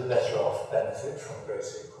earth should the better off benefit from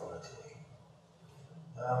greater equality?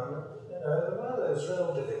 You know, there were those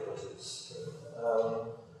real difficulties.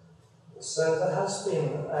 So there has been,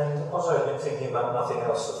 and because I've been thinking about nothing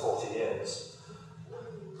else for 40 years,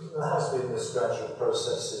 there has been this gradual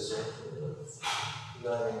processes of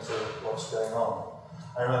learning to what's going on.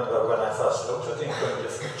 I remember when I first looked at income,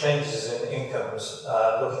 different changes in incomes,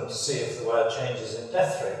 looking to see if there were changes in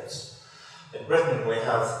death rates. In Britain we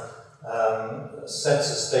have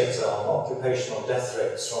census data on occupational death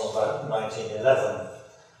rates from about 1911.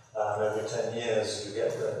 Every 10 years you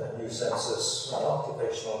get a new census on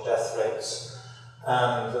occupational death rates,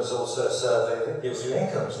 and there's also a survey that gives you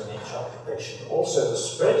incomes in each occupation, also the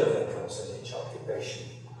spread of incomes in each occupation.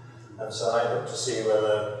 And so I look to see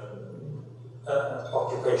whether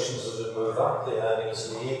occupations that had moved up the earnings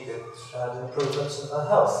league had improvements in their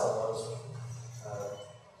health, and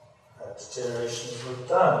those deteriorations moved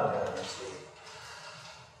down the earnings league.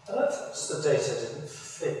 And at first the data didn't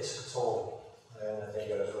fit at all. And I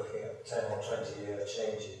think I was looking at 10 or 20-year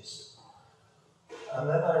changes. And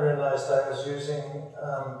then I realised I was using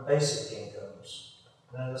basic incomes.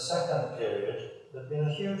 And in the second period, there'd been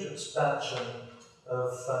a huge expansion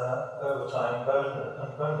of overtime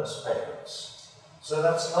and bonus payments. So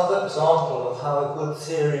that's another example of how a good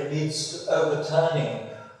theory leads to overturning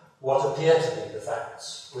what appear to be the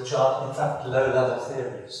facts, which are in fact low-level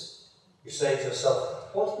theories. You say to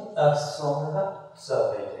yourself, what on earth's wrong with that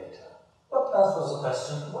survey data? What on earth was the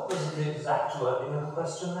question? What was the exact wording of the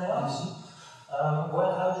question they asked?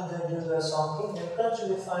 How did they do their sampling? You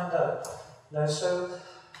gradually find out. Now, so,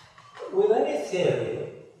 with any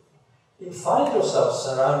theory, you find yourself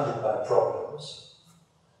surrounded by problems.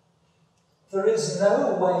 There is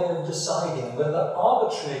no way of deciding whether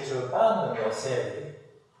arbitrarily to abandon your theory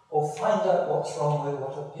or find out what's wrong with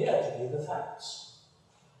what appear to be the facts.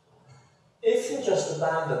 If you just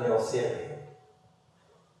abandon your theory,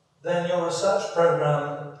 then your research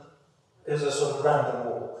program is a sort of random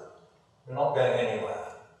walk. You're not going anywhere.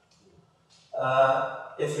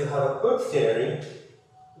 If you have a good theory,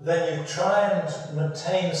 then you try and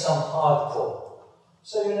maintain some hardcore.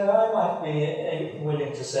 So, you know, I might be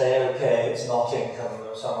willing to say, okay, it's not income,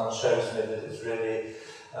 or someone shows me that it's really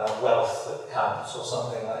wealth that counts, or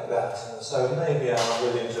something like that. And so maybe I'm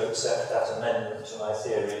willing to accept that amendment to my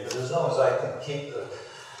theory, but as long as I can keep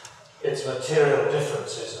its material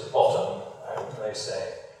differences at bottom, they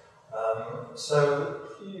say. So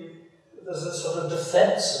there's a sort of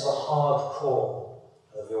defense of a hard core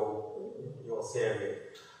of your theory.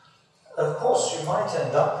 Of course, you might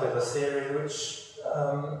end up with a theory which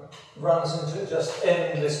runs into just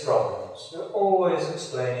endless problems. You're always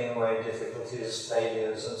explaining away difficulties,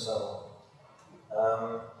 failures, and so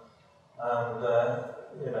on.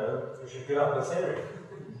 You know, you should give up the theory.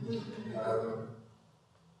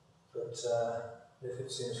 But if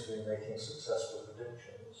it seems to be making successful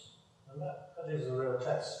predictions, then that is a real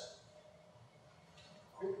test.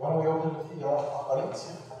 Why don't we open to the audience?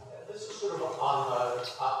 This is sort of on the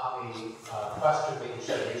question that you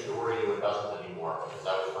said used to worry you and doesn't anymore, because I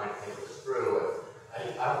was trying to think this through,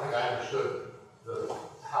 and I don't think I understood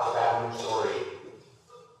how the bad news story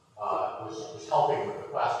was helping with the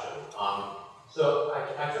question. So I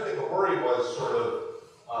took it the worry was sort of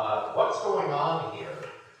what's going on here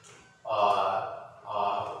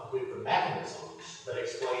with the mechanisms that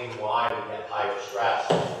explain why we get higher stress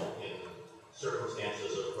in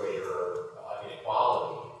circumstances of greater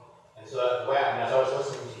inequality. And so the way, as I was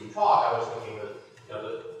listening to you talk, I was thinking that, you know,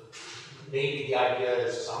 that maybe the idea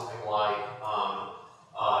is something like,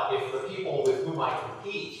 if the people with whom I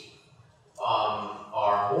compete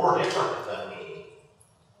are more different than me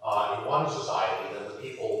in one society than the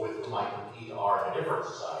people with whom I compete are in a different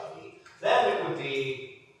society, then it would be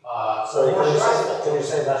Sorry, more stressful. can you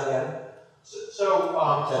say that again? So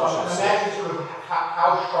I'm imagining sort of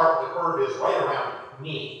how sharp the curve is right around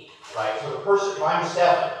me, right? So the person, if I'm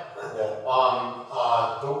 7, if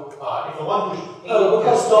the one who's 8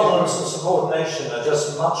 because dominance and subordination are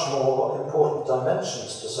just much more important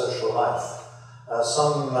dimensions to social life.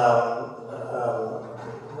 Some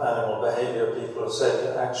animal behavior people have said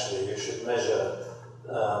that actually you should measure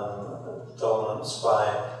dominance by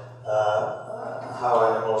how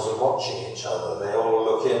animals are watching each other. They all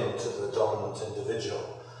look into the dominant individual.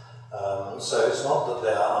 So it's not that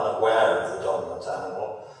they are unaware of the dominant animal.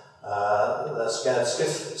 They're scared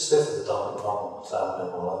stiff of the dominant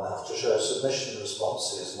animal and have to show submission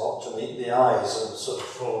responses, not to meet the eyes and sort of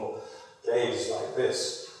full gaze like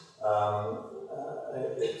this.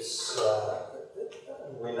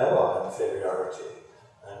 We know our inferiority,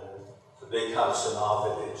 and the big house in our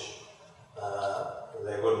village,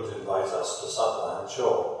 they wouldn't invite us to supper, I'm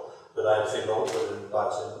sure, but I'd feel awkward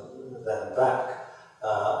inviting them back.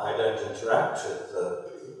 I don't interact with the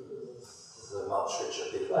much richer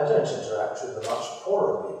people. I don't interact with the much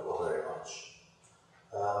poorer people very much.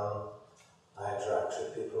 I interact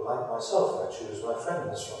with people like myself. I choose my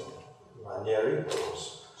friends from my near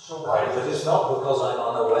equals. But it's not because I'm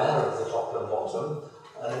unaware of the top and bottom,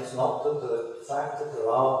 and it's not that the fact that there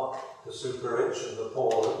are the super rich and the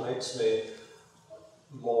poor that makes me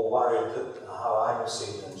more worried that how I'm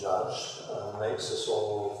seen and judged makes us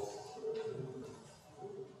all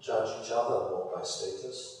judge each other more by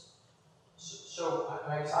status. So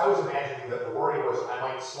I was imagining that the worry was I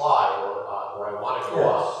might slide or I want to go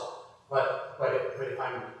up, but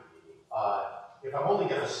if I'm only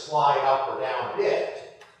going to slide up or down a bit,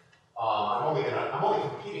 I'm only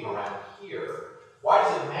competing around here. Why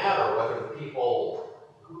does it matter whether the people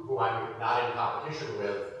who I'm not in competition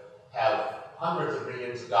with have hundreds of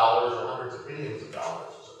millions of dollars or hundreds of billions of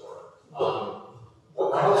dollars, as it were?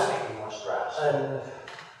 Why does that make me more stressed? And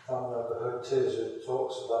from the Hood Tears,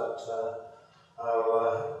 talks about how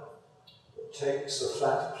it takes the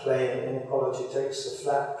flat plane, inequality takes the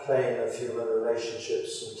flat plane of human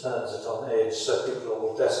relationships and turns it on edge, so people are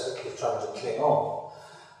all desperately trying to cling on.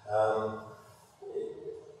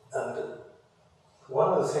 And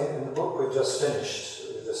one of the things in the book we just finished,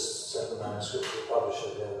 with this second manuscript we published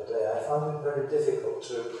the other day, I found it very difficult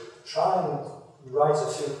to try and write a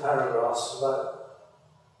few paragraphs about,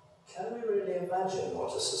 can we really imagine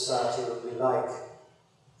what a society would be like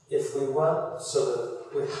if we weren't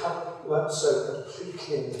weren't so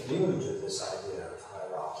completely imbued with this idea of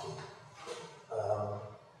hierarchy?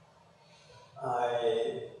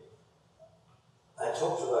 I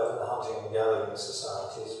talked about the hunting and gathering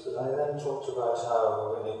societies, but I then talked about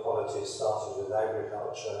how inequality started with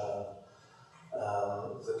agriculture,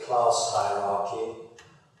 the class hierarchy,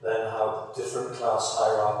 then how different class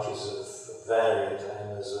hierarchies have varied. I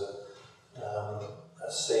mean, there's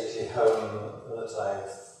a stately home that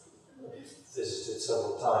I've visited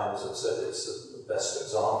several times and said it's the best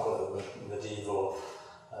example of medieval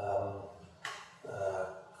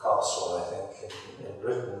castle, I think, in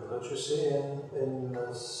Britain. But you see, in the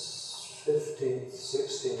 15th,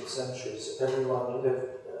 16th centuries, everyone lived,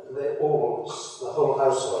 the whole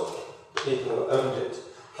household, the people who owned it,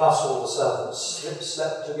 plus all the servants,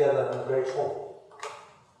 slept together in a great hall.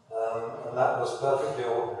 And that was perfectly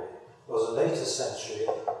ordinary. It was a later century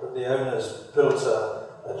that the owners built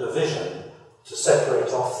a division to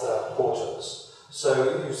separate off their quarters.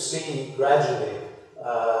 So you see gradually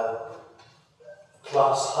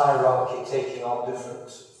class hierarchy taking on different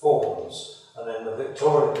forms. And in the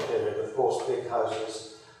Victorian period, of course, big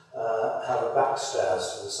houses have a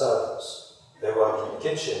backstairs for the servants. They work in the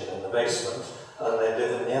kitchen, in the basement, and they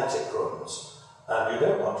live in the attic rooms. And you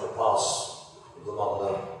don't want to pass them on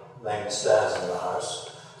the main stairs in the house.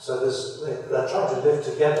 So they're trying to live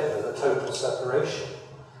together with a total separation.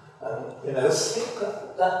 And, you know, think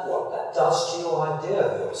what that does to your idea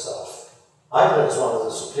of yourself. Either as one of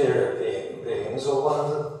the superior beings or one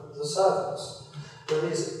of the servants. There are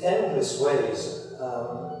these endless ways,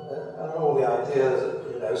 and all the idea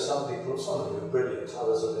that, you know, some people are brilliant,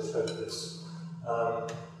 others are a bit hopeless.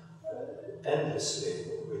 Endlessly,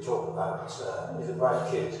 we talk about, he's a bright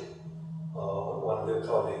kid, or one of your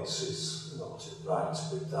colleagues is not too bright,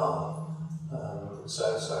 a bit dumb,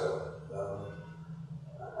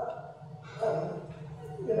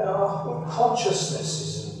 you know, our whole consciousness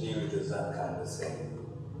is imbued with that kind of thing.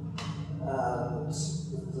 And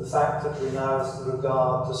the fact that we now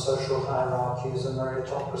regard the social hierarchy as a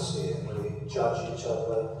meritocracy, and we judge each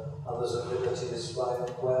other's abilities by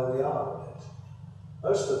where we are in it.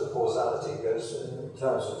 Most of the causality goes in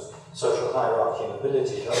terms of social hierarchy and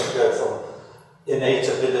ability. It doesn't go from innate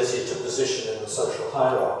ability to position in the social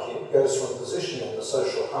hierarchy. It goes from position in the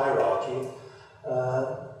social hierarchy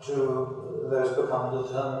to those become a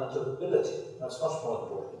determinant of ability. That's much more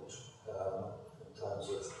important in terms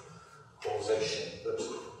of causation. But,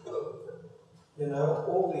 you know,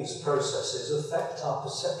 all these processes affect our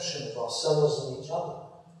perception of ourselves and each other.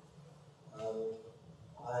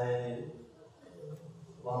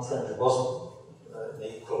 One friend who wasn't an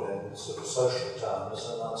equal in sort of social terms,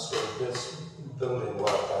 and I was a building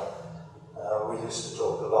worker, we used to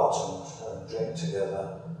talk a lot and drink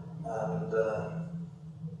together,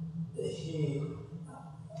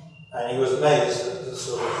 and he was amazed that the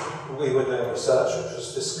sort of, we were doing research which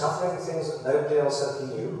was discovering things that nobody else ever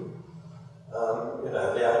knew. You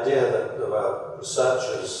know, the idea that there were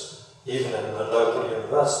researchers, even in the local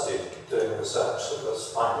university, doing research that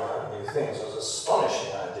was finding out new things was an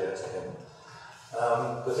astonishing idea to him.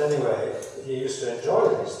 But anyway, he used to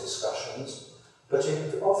enjoy these discussions, but he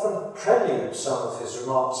would often prelude some of his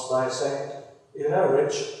remarks by saying, you know,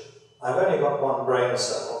 Rich, I've only got one brain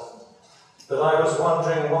cell, but I was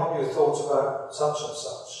wondering what you thought about such and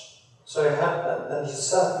such. So he had, and he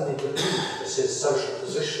certainly believed that his social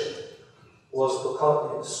position was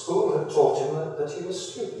because school had taught him that he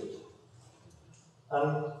was stupid.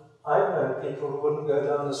 And I've known people who wouldn't go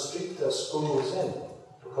down the street their school was in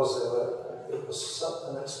because it was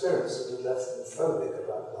an experience that had left them phobic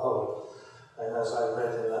about the whole. And as I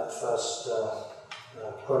read in that first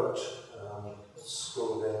quote,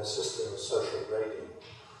 school being a system of social grading.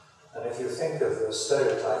 And if you think of the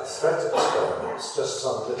stereotype threat experiments, just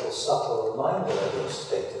some little subtle reminder of your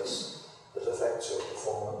status that affects your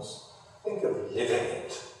performance, think of living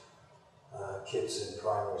it, kids in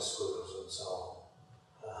primary schools and so on.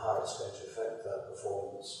 How it's going to affect their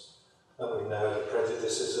performance. And we know the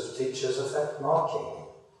prejudices of teachers affect marking.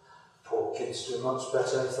 Poor kids do much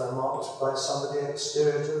better if they're marked by somebody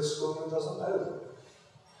exterior to the school who doesn't know them.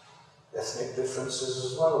 Ethnic differences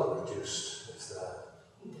as well are reduced if the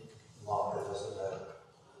marker doesn't know.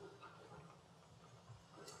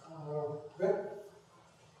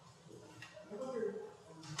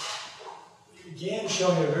 You began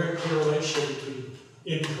showing a very clear relationship between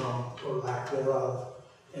income, or lack thereof,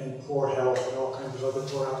 and poor health and all kinds of other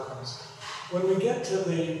poor outcomes. When we get to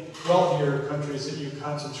the wealthier countries that you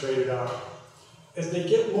concentrated on, as they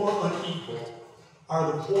get more unequal,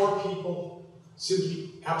 are the poor people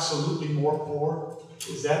simply absolutely more poor?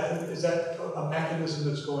 Is that a mechanism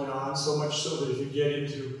that's going on, so much so that if you get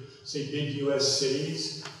into, say, big US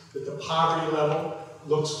cities, that the poverty level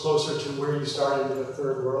looks closer to where you started in the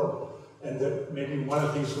third world? And that maybe one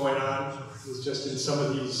of the things going on is just in some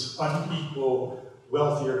of these unequal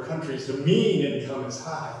wealthier countries, the mean income is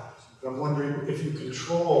high. But I'm wondering if you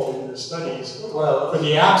control in your studies for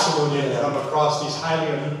the absolute income across these highly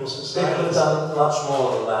unequal societies. People have done much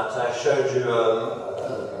more than that. I showed you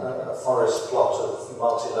a forest plot of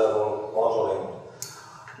multi-level modelling.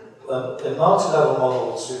 In multi-level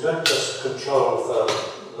models, you don't just control for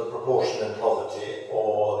the proportion in poverty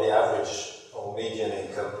or the average or median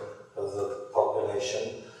income of the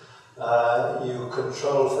population, you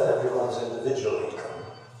control for everyone's individual income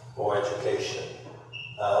or education.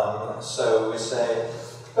 So we say,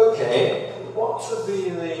 okay, what would be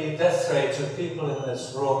the death rate of people in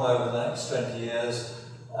this room over the next 20 years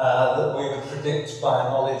that we would predict by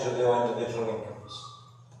knowledge of your individual incomes?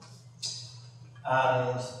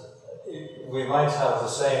 And we might have the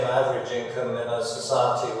same average income in a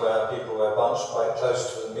society where people were bunched quite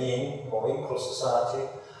close to the mean, more equal society,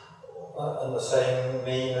 and the same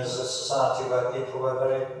mean as a society where people were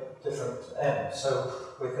very different ends. So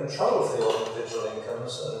we control for your individual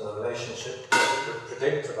incomes and the relationship that we could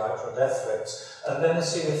predict about your death rates, and then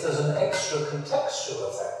see if there's an extra contextual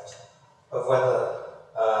effect of whether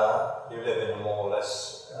you live in a more or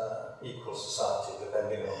less equal society,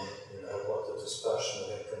 depending on what the dispersion of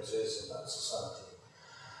incomes is in that society.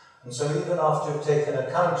 And so even after you've taken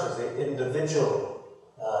account of the individual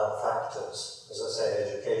factors, as I say,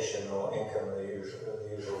 education or income, the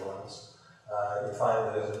usual ones, you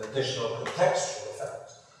find there's an additional contextual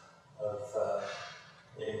effect of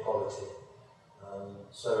inequality.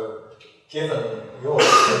 So given your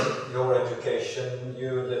education,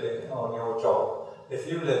 you living on your job, if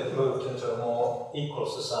you moved into a more equal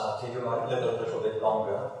society, you might live a little bit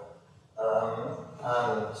longer,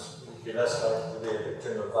 and you'd be less likely to be a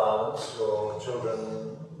victim of violence. Your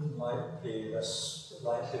children might be less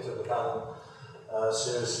likely to become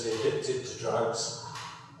seriously addicted to drugs,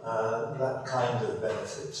 that kind of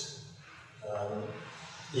benefit.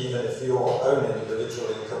 Even if your own individual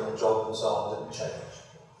income and job and so on didn't change.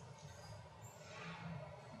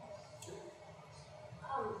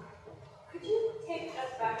 Could you take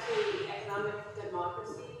us back to the economic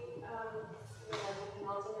democracy,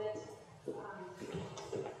 penultimate?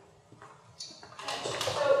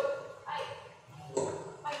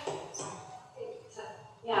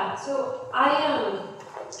 So I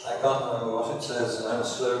can't remember what it says, and I'm a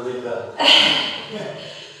slow reader.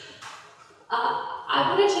 I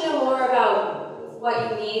wanted to know more about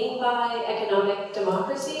what you mean by economic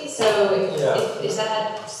democracy. So, is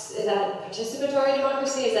that participatory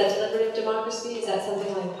democracy? Is that deliberative democracy? Is that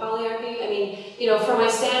something like polyarchy? I mean, for my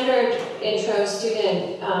standard intro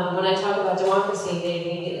student, when I talk about democracy, they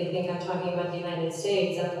immediately think I'm talking about the United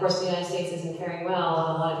States, and of course, the United States isn't faring well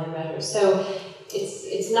on a lot of your measures. So,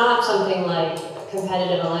 it's not something like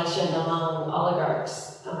competitive election among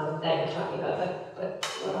oligarchs that you're talking about. But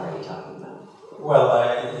what are you talking about? Well,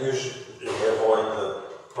 I usually avoid the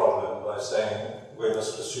problem by saying we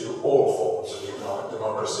must pursue all forms of economic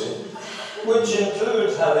democracy, which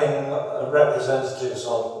include having representatives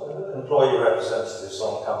employee representatives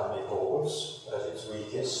on company boards at its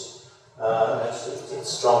weakest. Its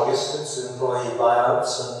strongest, it's employee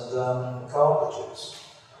buyouts and cooperatives.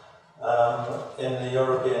 In the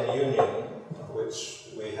European Union, which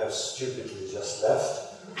we have stupidly just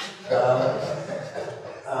left,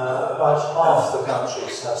 about half the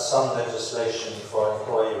countries have some legislation for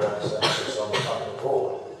employee representatives on the company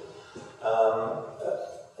board.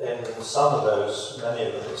 In some of those, many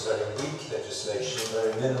of them, it's very weak legislation,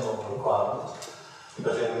 very minimum requirement.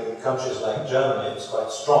 But in countries like Germany, it's quite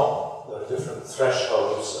strong. There are different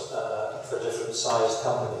thresholds for different sized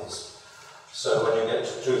companies. So when you get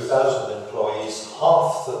to 2,000 employees,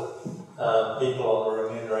 half the people on the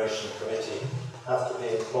remuneration committee have to be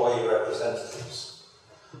employee representatives.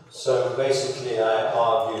 So basically I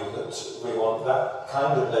argue that we want that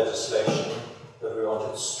kind of legislation, but we want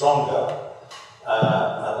it stronger,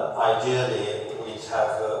 and ideally we'd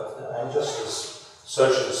have, and just as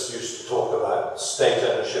socialists used to talk about state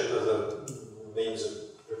ownership of the means of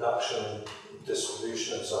production,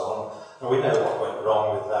 distribution and so on, and we know what went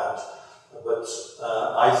wrong with that. But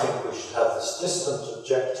I think we should have this distant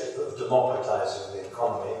objective of democratizing the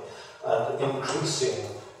economy and increasing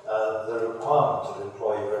the requirement of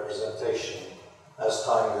employee representation as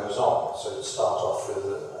time goes on. So to start off with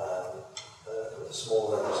a small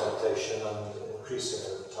representation and increasing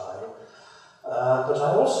over time. But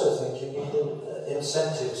I also think you need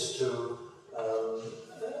incentives to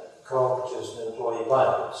cooperatives and employee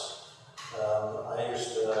buyouts. I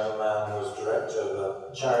used to know a man who was director of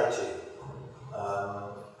a charity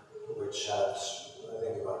which had, I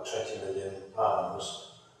think, about £20 million. Well,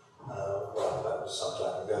 that was some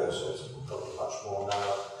time ago, so it's probably much more now,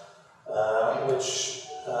 which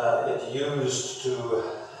it used to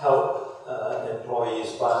help employees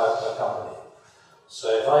buy out their company. So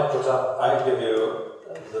if I give you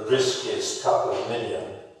the riskiest couple of million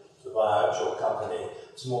to buy out your company,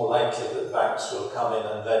 it's more likely that banks will come in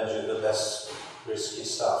and lend you the less risky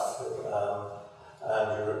stuff,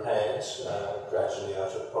 and you repay it gradually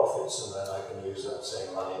out of profits, and then I can use that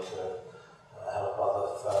same money to help other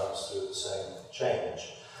firms do the same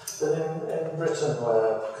change. But in Britain,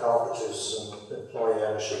 where cooperatives and employee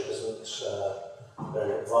ownership isn't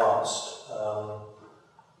very advanced,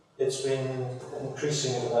 it's been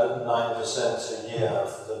increasing at about 9% a year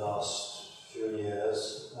for the last few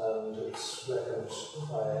years, and it's reckoned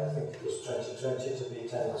by, I think it was 2020, to be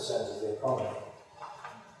 10% of the economy.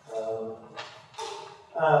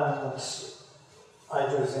 And I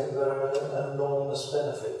do think there are enormous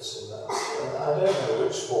benefits in that. I don't know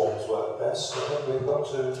which forms work best. I think we've got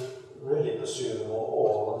to really pursue them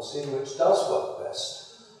all and see which does work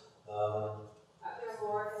best. Are there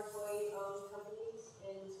more employee-owned companies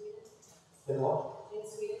in Sweden? In what? In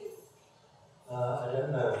Sweden? I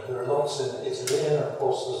don't know. There are lots in Italy, and of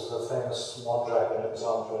course there's the famous Moderator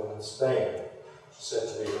example in Spain, said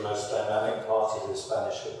to be the most dynamic part of the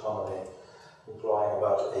Spanish economy, employing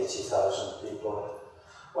about 80,000 people.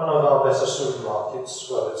 One of our better supermarkets,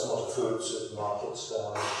 well, it's not a food supermarket,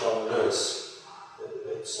 John Lewis,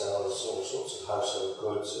 it sells all sorts of household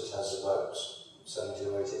goods. It has about 70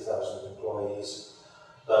 or 80,000 employees.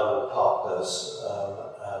 They're all partners,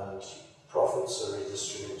 and profits are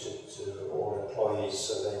redistributed to all employees,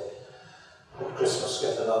 so they at Christmas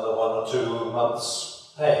get another 1 or 2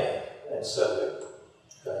 months' pay instead of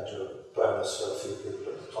going to a bonus for a few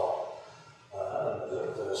people at the top. And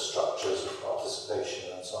there are structures of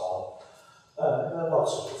participation and so on. There are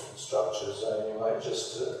lots of different structures. You might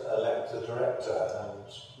just elect the director, and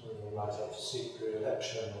you might have to seek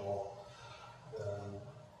re-election, or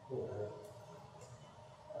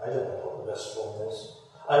I don't know what the best form is.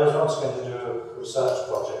 I was once going to do a research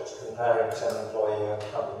project comparing 10 employee-owned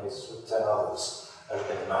companies with 10 others. I was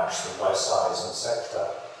going to match them by size and sector,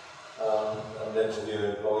 and interview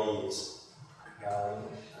employees.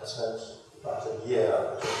 I spent about a year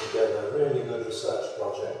putting together a really good research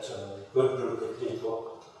project and a good group of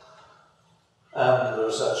people, and the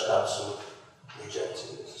Research Council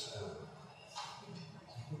rejected it. So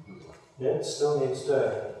yeah, it still needs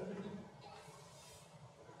doing.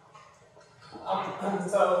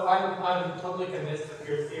 So I'm totally convinced that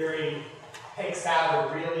your theory takes out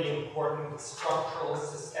a really important structural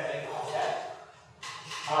systemic effect.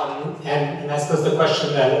 And I suppose the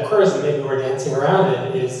question that occurs, and maybe we're dancing around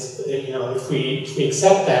it, is, you know, if we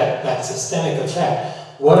accept that systemic effect,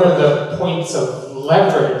 what are the points of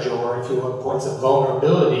leverage, or if you will, points of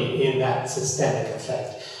vulnerability in that systemic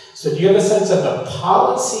effect? So do you have a sense of the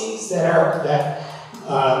policies that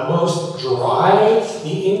most drive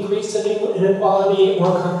the increase of inequality,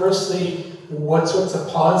 or conversely, what sorts of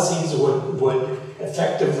policies would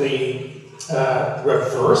effectively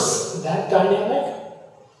reverse that dynamic?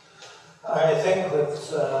 I think that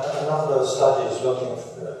a number of studies looking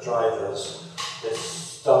at drivers, it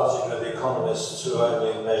started with economists who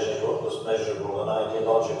only measured what was measurable, and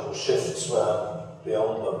ideological shifts were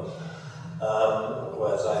beyond them.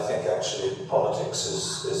 Whereas I think actually politics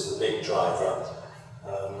is the big driver,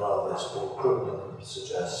 rather as Paul Krugman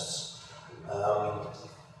suggests.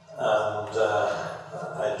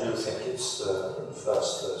 I do think it's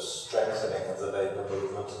first the strengthening of the labour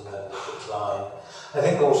movement and then the decline. I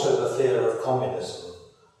think also the fear of communism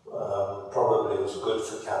probably was good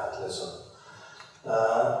for capitalism.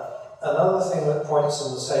 Another thing that points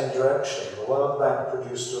in the same direction, the World Bank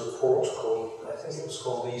produced a report called, I think it was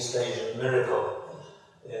called the East Asian Miracle,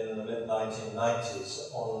 in the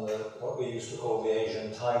mid-1990s, on what we used to call the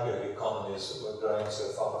Asian tiger economies that were growing so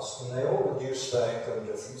fast. And they all reduced their income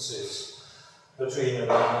differences between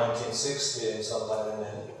about 1960 and sometime in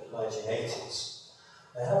the 1980s.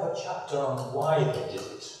 They have a chapter on why they did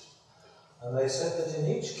it. And they said that in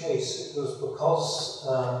each case it was because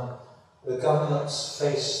the governments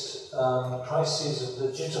faced crises of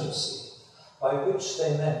legitimacy, by which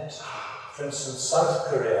they meant, for instance, South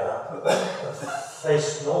Korea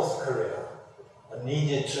faced North Korea and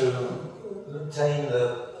needed to maintain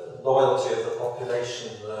the loyalty of the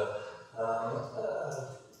population.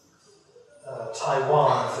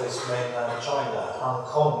 Taiwan faced mainland China, Hong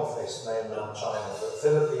Kong faced mainland China, the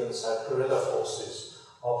Philippines had guerrilla forces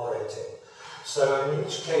operating. So in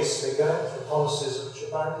each case they go for policies which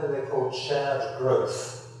apparently they called shared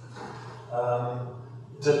growth,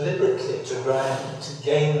 deliberately to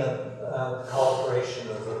gain the cooperation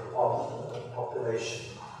of the population.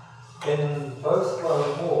 In both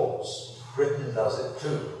world wars, Britain does it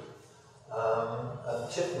too. And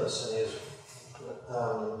Titmuss, in his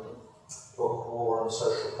book War and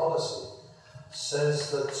Social Policy,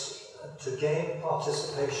 says that to gain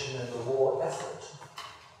participation in the war effort,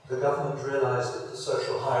 the government realized that the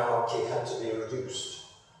social hierarchy had to be reduced.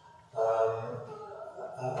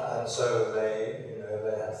 And so they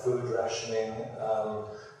had had food rationing,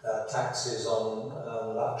 taxes on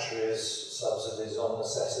luxuries, subsidies on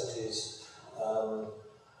necessities, and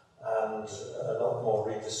a lot more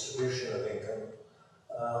redistribution of income.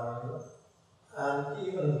 And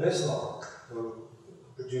even Bismarck, who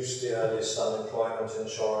produced the earliest unemployment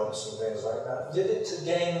insurance and things like that, did it to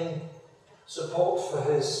gain support for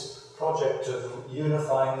his project of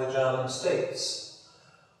unifying the German states.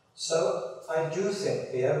 So I do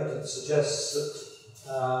think the evidence suggests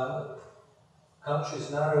that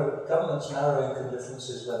governments narrow income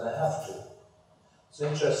differences when they have to. It's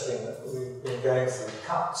interesting that we've been going through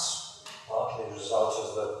cuts, partly as a result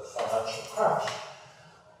of the financial crash.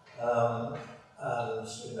 And,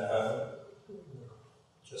 you know,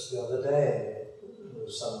 just the other day, there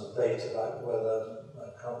was some debate about whether, I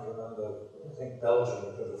can't remember, I think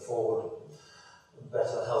Belgium could afford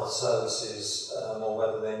better health services or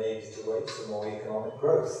whether they needed to wait for more economic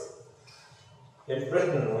growth. In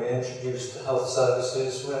Britain, we introduced health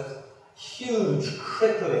services with huge,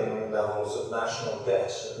 crippling levels of national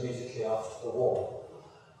debt immediately after the war.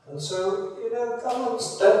 And so, you know,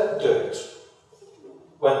 governments don't do it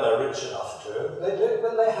when they're rich enough to, they do it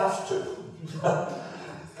when they have to.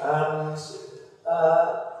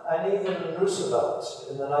 And even Roosevelt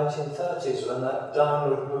in the 1930s, when that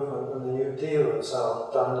downward movement, when the New Deal and so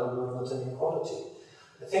on, downward movement and equality,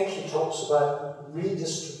 I think he talks about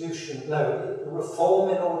reform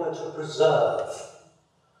in order to preserve.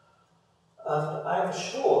 And I'm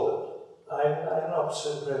sure that, I'm not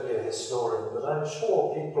really a historian, but I'm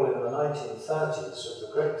sure people in the 1930s, with the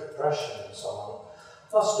Great Depression and so on,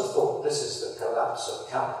 must have thought this is the collapse of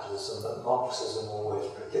capitalism that Marxism always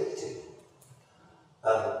predicted.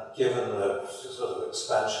 And given the sort of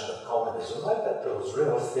expansion of communism, I bet there was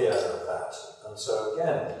real fear of that. And so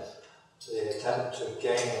again, the attempt to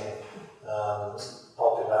gain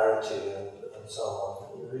popularity and so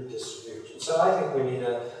on, redistribute. So I think we need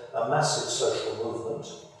a massive social movement.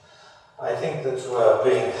 I think that we're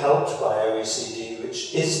being helped by OECD,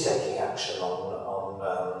 which is taking action on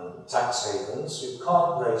tax havens. You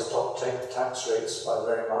can't raise top tax rates by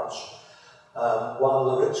very much, while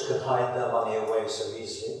the rich can hide their money away so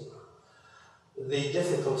easily. The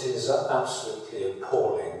difficulties are absolutely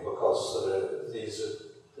appalling because these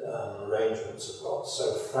arrangements have got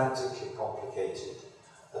so frantically complicated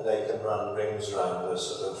and they can run rings around the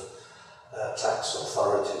sort of tax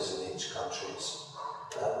authorities in each country.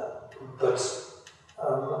 But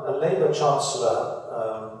a Labour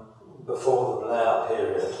Chancellor before the Blair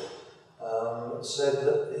period said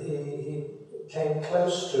that he came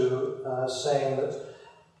close to saying that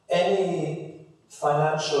any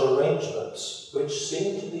financial arrangements which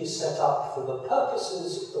seemed to be set up for the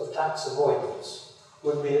purposes of tax avoidance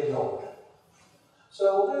would be ignored. So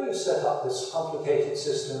although you set up this complicated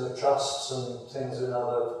system of trusts and things in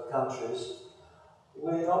other countries,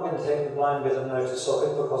 we're not going to take the blind bit of notice of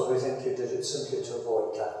it because we think you did it simply to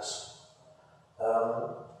avoid tax.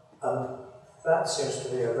 And that seems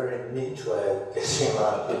to be a very neat way of getting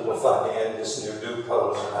around people finding endless new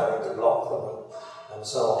loopholes and having to block them and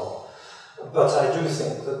so on. But I do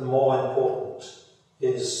think that more important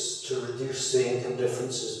is to reduce the income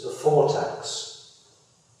differences before tax.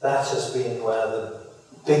 That has been where the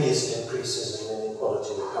biggest increases in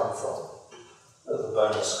inequality have come from. The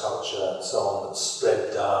bonus culture and so on that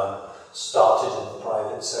spread down, started in the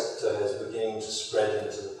private sector, is beginning to spread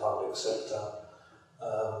into the public sector.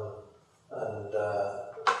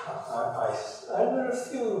 There are a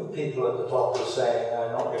few people at the top who are saying,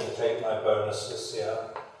 I'm not going to take my bonus this year,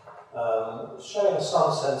 showing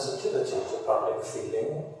some sensitivity to public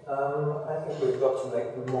feeling. I think we've got to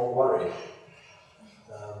make them more worried.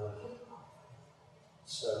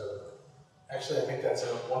 Actually, I think that's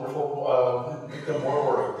a wonderful, make them more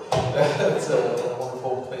worried. That's a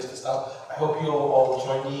wonderful place to stop. I hope you'll all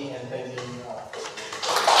join me in thanking